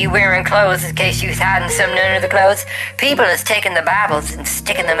to see you wearing clothes in case you're hiding something under the clothes. People is taking the Bibles and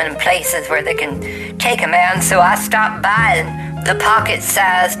sticking them in places where they can take them out, and so I stopped buying the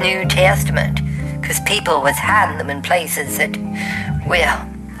pocket-sized New Testament because people was hiding them in places that, well,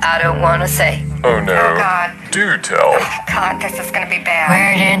 I don't want to say. Oh no. Oh God. Do tell. God, this is gonna be bad.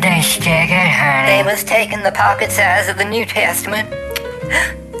 Where did they stick it, honey? They was taking the pocket size of the New Testament.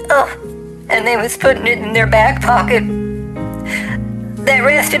 And they was putting it in their back pocket. They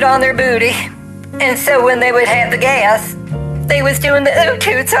rested on their booty. And so when they would have the gas, they was doing the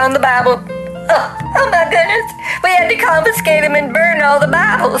ooh-toots on the Bible. Oh my goodness. We had to confiscate them and burn all the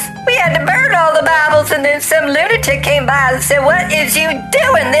Bibles. We had to burn all the Bibles, and then some lunatic came by and said, "What is you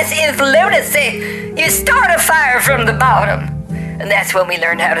doing? This is lunacy. You start a fire from the bottom." And that's when we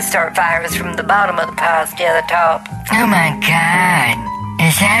learned how to start fires from the bottom of the pile to the top. Oh my God.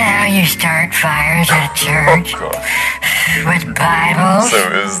 Is that how you start fires at a church? Oh God. With Bibles? So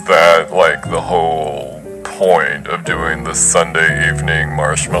is that the whole point of doing the Sunday evening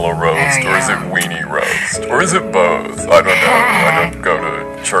marshmallow roast, or is it weenie roast, or is it both? I don't know. I don't go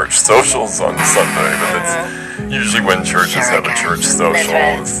to church socials on Sunday, but it's usually when churches have a church social,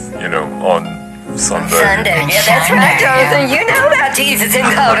 on Sunday. Sunday. Yeah, that's Sunday, right, Jonathan. yeah. You know about Jesus and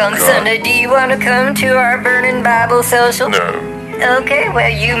God on God. Sunday. Do you want to come to our Burning Bible social? No, Okay, well,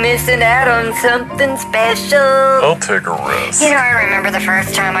 you missing out on something special. I'll take a risk. You know, I remember the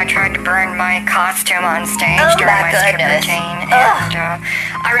first time I tried to burn my costume on stage Oh, during my my strip goodness. routine. Ugh. And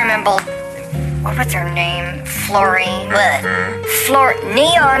I remember, what was her name? Florine. What?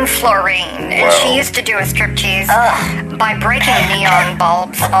 Neon Florine. And Wow. she used to do a striptease Ugh. by breaking neon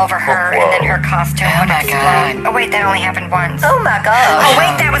bulbs over her, and then her costume Oh, would my explode. Oh, wait, that only happened once. Oh my gosh. Oh,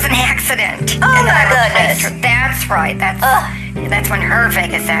 wait, that was an accident. Oh, And then my I replaced goodness. her. That's right. That's when her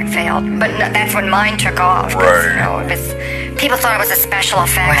Vegas act failed. But no, that's when mine took off. 'cause, Right. You know, it was, people thought it was a special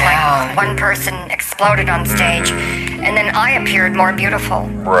effect. Wow. Like one person exploded on stage, and then I appeared more beautiful.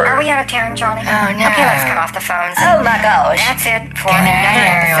 Right. Are we out of town, Johnny? Oh, no. Okay, let's cut off the phones. Oh my gosh. That's it for Good night, another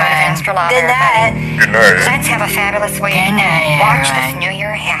episode of everyone. Extra Love. Good night. Good night. Let's have a fabulous week. Good night, Watch this everyone. new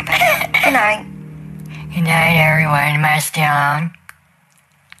year happen. Good night. Good night, everyone. Am I still on?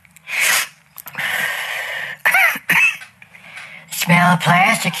 Smell of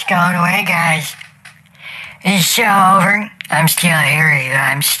plastic's going away, guys. Is the show over? I'm still here, you.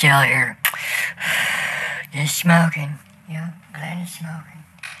 I'm still here. Just smoking. Yeah, glad it's smoking.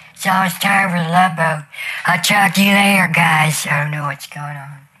 It's always time for the Love Boat. I'll talk to you later, guys. I don't know what's going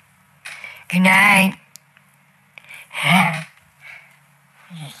on. Good night.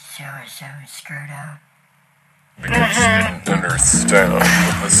 Just so screwed up. Because she didn't understand what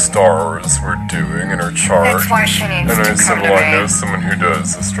the stars were doing in her chart. That's why she needs And I to said, come to well, I know me. someone who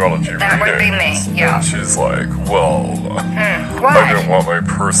does astrology That would be readings. me, yeah. And she's like, well, What? I don't want my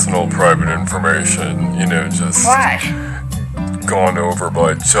personal private information, just What? gone over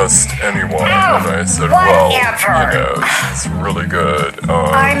by just anyone. Oh, And I said, whatever. well, she's really good.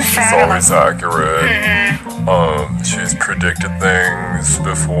 I'm she's fabulous. always accurate. She's predicted things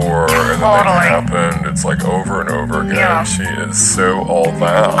before, and then they Totally. happened. It's like over and over again. Yeah. She is so all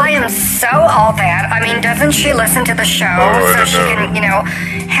that. I am so all that. I mean, doesn't she listen to the show I so don't she know.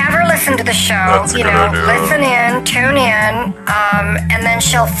 can, have her listen to the show, That's a good idea. listen in, tune in, and then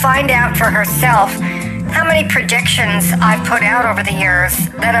she'll find out for herself how many predictions I've put out over the years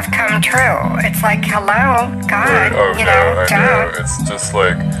that have come true. It's like, hello, God, Oh, no, I know. don't. It's just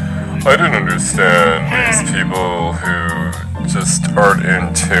like, I didn't understand these people who just aren't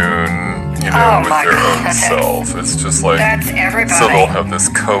in tune, Oh, with my their own goodness. self. It's just like, That's everybody. so they'll have this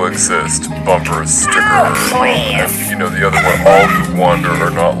coexist bumper sticker. Oh, please. And, the other one, all who wander are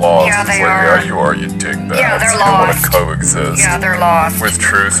not lost. Yeah, it's they like, are. yeah, you are, you dingbags. Yeah, they're you don't want lost. to coexist. Yeah, they're lost. With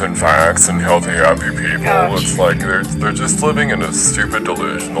truth and facts and healthy, happy people. Ouch. It's like they're just living in a stupid,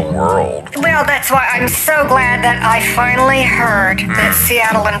 delusional world. Well, that's why I'm so glad that I finally heard that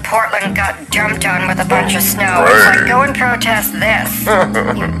Seattle and Portland got dumped on with a bunch of snow. It's Right. like, go and protest this,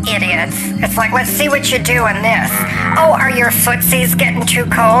 you idiots. It's like, let's see what you do in this. Oh, are your footsies getting too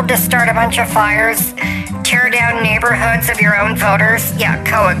cold to start a bunch of fires? Tear down neighborhoods of your own voters? Yeah,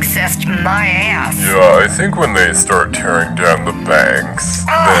 coexist my ass. Yeah, I think when they start tearing down the banks,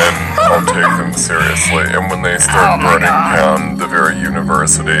 then I'll take them seriously. And when they Oh, start my burning God. down the very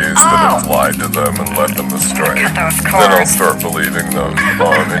universities that have lied to them and led them astray, Cut those then I'll cords. start believing them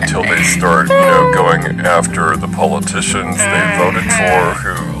until they start, going after the politicians they voted for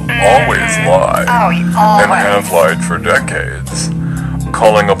who always lie Oh, and always. have lied for decades.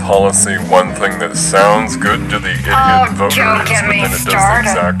 Calling a policy one thing that sounds good to the idiot voters, don't get but me then it does the started.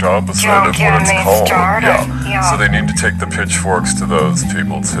 exact opposite Don't of get what it's me called. started. Yeah. So they need to take the pitchforks to those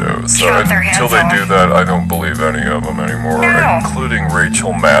people too. So Chop their until heads they off. do that, I don't believe any of them anymore, No. including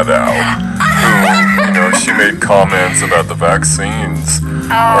Rachel Maddow, who, she made comments about the vaccines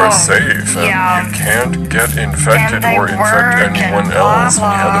are safe and yeah. you can't get infected And they or infect work anyone and blah, else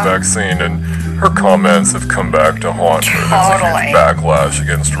when you have the blah. vaccine. And her comments have come back to haunt her. There's a Totally. huge backlash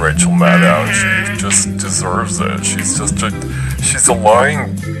against Rachel Maddow, and she just deserves it. She's she's a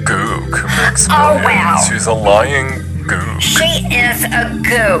lying gook who makes Oh, millions. wow. She's a lying gook. She is a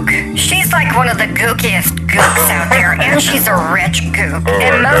gook. She's like one of the gookiest gooks out there, and she's a rich gook. Oh,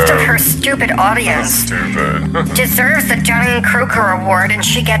 And I most of know. her stupid audience Stupid. deserves the Dunning-Kruger Award, and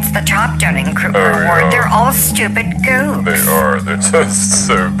she gets the top Dunning-Kruger Oh, Award. yeah. They're all stupid gooks. They are. They're just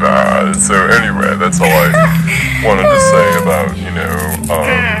so bad. So anyway, that's all I wanted to say about,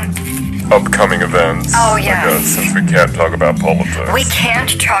 upcoming events. Oh, I yes. guess, since we can't talk about politics. We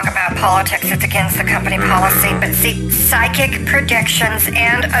can't talk about politics, it's against the company policy, but see, psychic predictions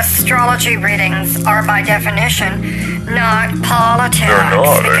and astrology readings are by definition not politics They're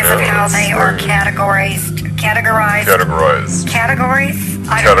not, I because of know, how it's they are like- categorized. Categorized. Categories?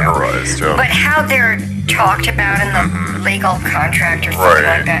 categorized, yeah. But how they're talked about in the legal contract or something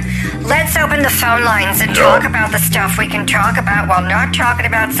like that. Let's open the phone lines and talk about the stuff we can talk about while not talking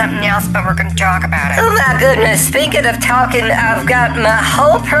about something else, but we're going to talk about it. Oh my goodness, speaking of talking, I've got my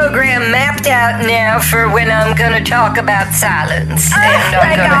whole program mapped out now for when I'm going to talk about silence. And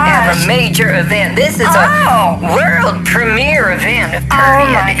I'm going to have a major event. This is a world premiere event of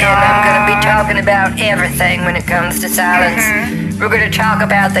Period. And I'm going to be talking about everything when it comes to silence. We're going to talk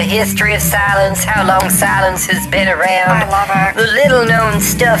about the history of silence, how long silence has been around. I love it. The little known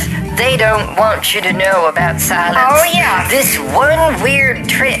stuff they don't want you to know about silence. Oh, yeah. This one weird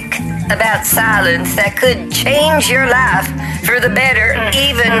trick about silence that could change your life for the better,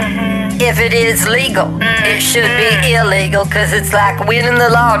 even if it is legal. It should be illegal because it's like winning the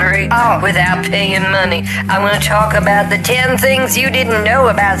lottery without paying money. I want to talk about the 10 things you didn't know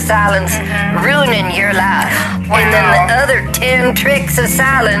about silence ruining your life. Wow. And then the other 10 tricks of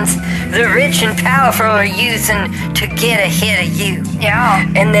silence the rich and powerful are using to get ahead of you. Yeah.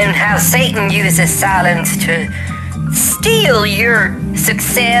 And then how Satan uses silence to steal your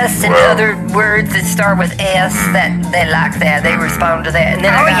success and other words that start with S that they like that. They respond to that. And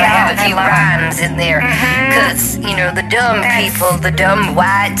then I gotta have a few rhymes in there. Because, you know, the dumb people, the dumb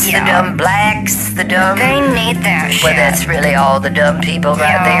whites, the dumb blacks, the dumb... They need that shit. Well, that's really all the dumb people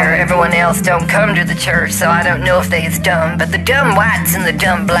right there. Everyone else don't come to the church, so I don't know if they's dumb. But the dumb whites and the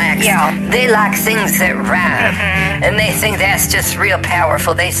dumb blacks, they like things that rhyme. And they think that's just real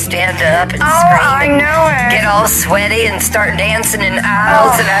powerful. They stand up and scream and get all sweaty and start dancing in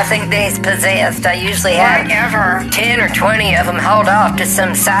aisles, and I think they's possessed. I usually have 10 or 20 of them hauled off to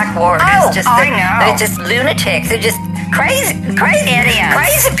some psych ward. They're just lunatics. They're just crazy idiots.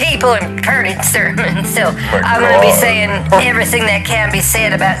 Crazy people and turning sermons. So I'm going to be saying everything that can be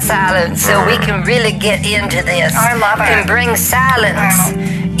said about silence so we can really get into this. I love it. And bring silence.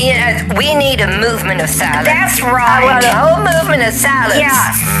 We need a movement of silence. That's right. I want a whole movement of silence.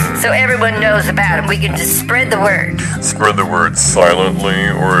 Yes. So everyone knows about it. We can just spread the word. Spread the word silently,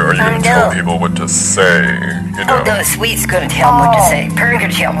 or are you going to tell people what to say? You know? Oh, no, Sweet's going to tell them what to say. Pern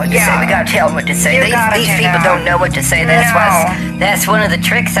going to tell them what to say. We got to tell them what to say. These people don't know what to say. That's one of the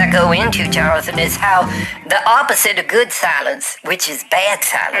tricks I go into, Jonathan, is how the opposite of good silence, which is bad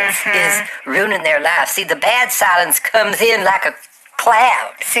silence, is ruining their life. See, the bad silence comes in like a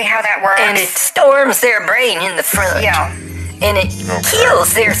cloud. See how that works? And it storms their brain in the front. Yeah. And it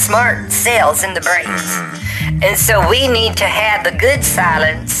kills their smart cells in the brains. And so we need to have the good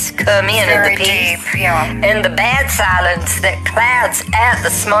silence come in at the peace. Deep, and the bad silence that clouds out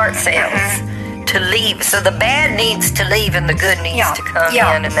the smart cells to leave. So the bad needs to leave and the good needs to come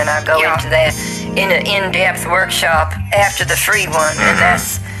in. And then I go into that in an in-depth workshop after the free one. And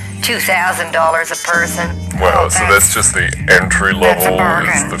that's $2,000 a person. Wow, so that's just the entry level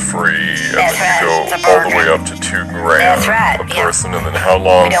is the free, and then you go all the way up to $2,000 a person, and then how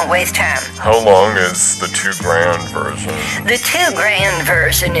long? We don't waste time. How long is the $2,000 version? The $2,000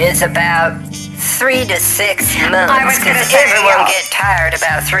 version is about 3 to 6 months, because everyone get tired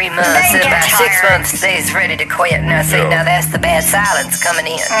about 3 months, and about 6 months they's ready to quit. And I say, now that's the bad silence coming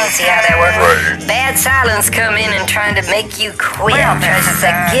in. You see how that works? Right. Bad silence come in and trying to make you quit, trying to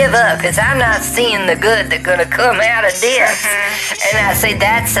say give up, because I'm not seeing the good that's going to come out of this. And I say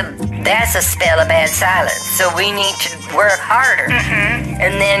that's a spell of bad silence. So we need to work harder.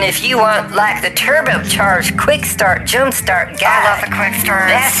 And then if you want like the turbocharged quick start, jump start guide, I love the quick start.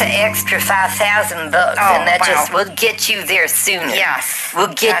 That's an extra $5,000, and that just will get you there sooner. Yes.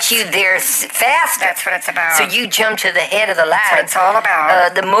 We'll get you there faster. That's what it's about. So you jump to the head of the line. That's what it's all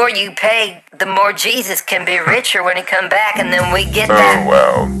about. The more you pay, the more Jesus can be richer when he come back, and then we get that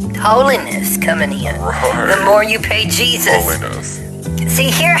holiness coming in. Right. The more you pay Jesus. Holiness. See,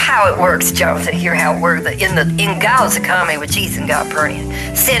 hear how it works, Jonathan. Hear how it works in God's economy with Jesus and God praying.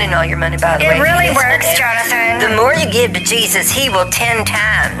 Sending all your money, by the way. It really works, Jonathan. The more you give to Jesus, he will 10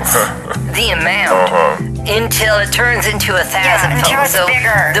 times the amount until it turns into 1,000. Until it's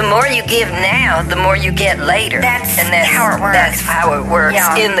bigger. The more you give now, the more you get later. That's how it works. That's how it works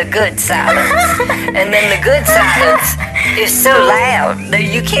in the good silence. And then the good silence is so loud that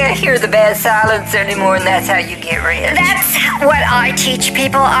you can't hear the bad silence anymore, and that's how you get rich. That's what I teach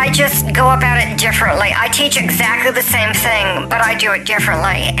people. I just go about it differently. I teach exactly the same thing, but I do it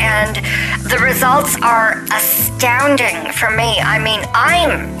differently. And the results are astounding for me. I mean,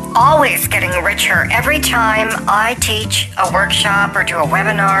 I'm always getting richer every time I teach a workshop or do a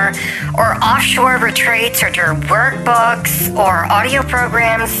webinar or offshore retreats or do workbooks or audio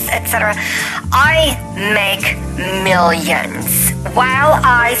programs, etc. I make millions while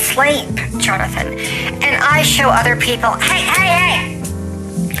I sleep, Jonathan. And I show other people, hey,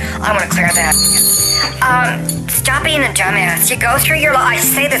 I want to clear that. Stop being a dumbass. You go through your life. I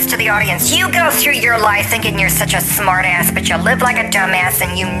say this to the audience. You go through your life thinking you're such a smart ass, but you live like a dumbass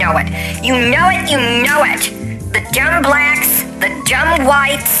and you know it. You know it, you know it. The dumb blacks, the dumb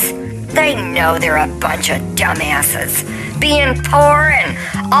whites, they know they're a bunch of dumbasses. Being poor and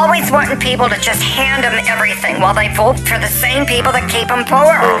always wanting people to just hand them everything while they vote for the same people that keep them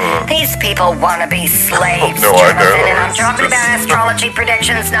poor. These people want to be slaves, No, I know. And I'm It's talking just- about astrology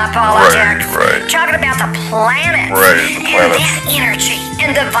predictions, not politics. Right. Talking about the planets. Right, the And planets. that energy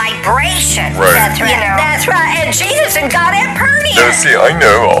and the vibration. Right. That's right. You know? That's right. And Jesus and God have Pernian. No, see, I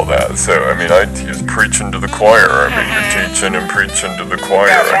know all that. So, I mean, I just preaching to the choir. I mean, you're teaching and preaching to the choir.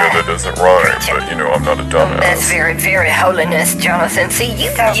 That's I know right. that doesn't rhyme, but, you know, I'm not a dumbass. That's very, very holiness, Jonathan. See, you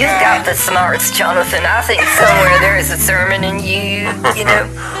got the smarts, Jonathan. I think somewhere there is a sermon in you, you know.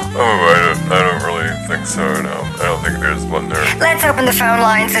 I don't really think so, no. I don't think there's one there. Let's open the phone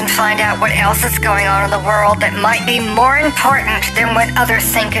lines and find out what else is going on in the world that might be more important than what others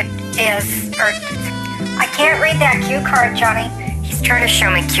think it is. Or I can't read that cue card, Johnny. He's trying to show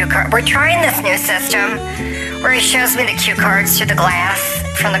me cue card. We're trying this new system where he shows me the cue cards through the glass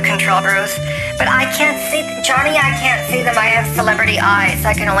from the control booth. But I can't see, Johnny, I can't see them. I have celebrity eyes.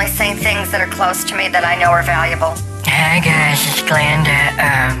 I can only see things that are close to me that I know are valuable. Hi guys, it's Glenda.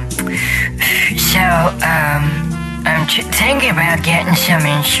 I'm thinking about getting some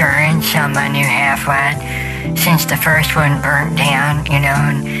insurance on my new half-wide since the first one burnt down, you know,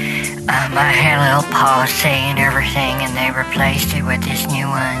 and I had a little policy and everything, and they replaced it with this new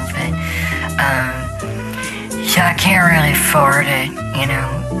one, but so I can't really afford it, you know,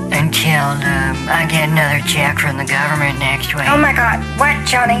 until I get another check from the government next week. Oh my God, what,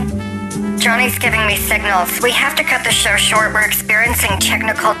 Johnny? Johnny's giving me signals. We have to cut the show short. We're experiencing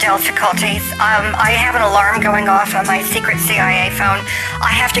technical difficulties. I have an alarm going off on my secret CIA phone.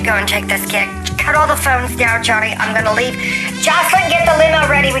 I have to go and take this gig. Cut all the phones down, Johnny. I'm gonna leave. Jocelyn, get the limo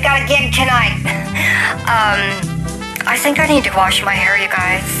ready. We got a gig tonight. I think I need to wash my hair, you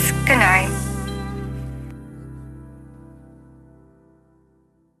guys. Good night.